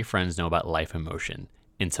and let your friends know about Life in Motion.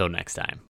 Until next time.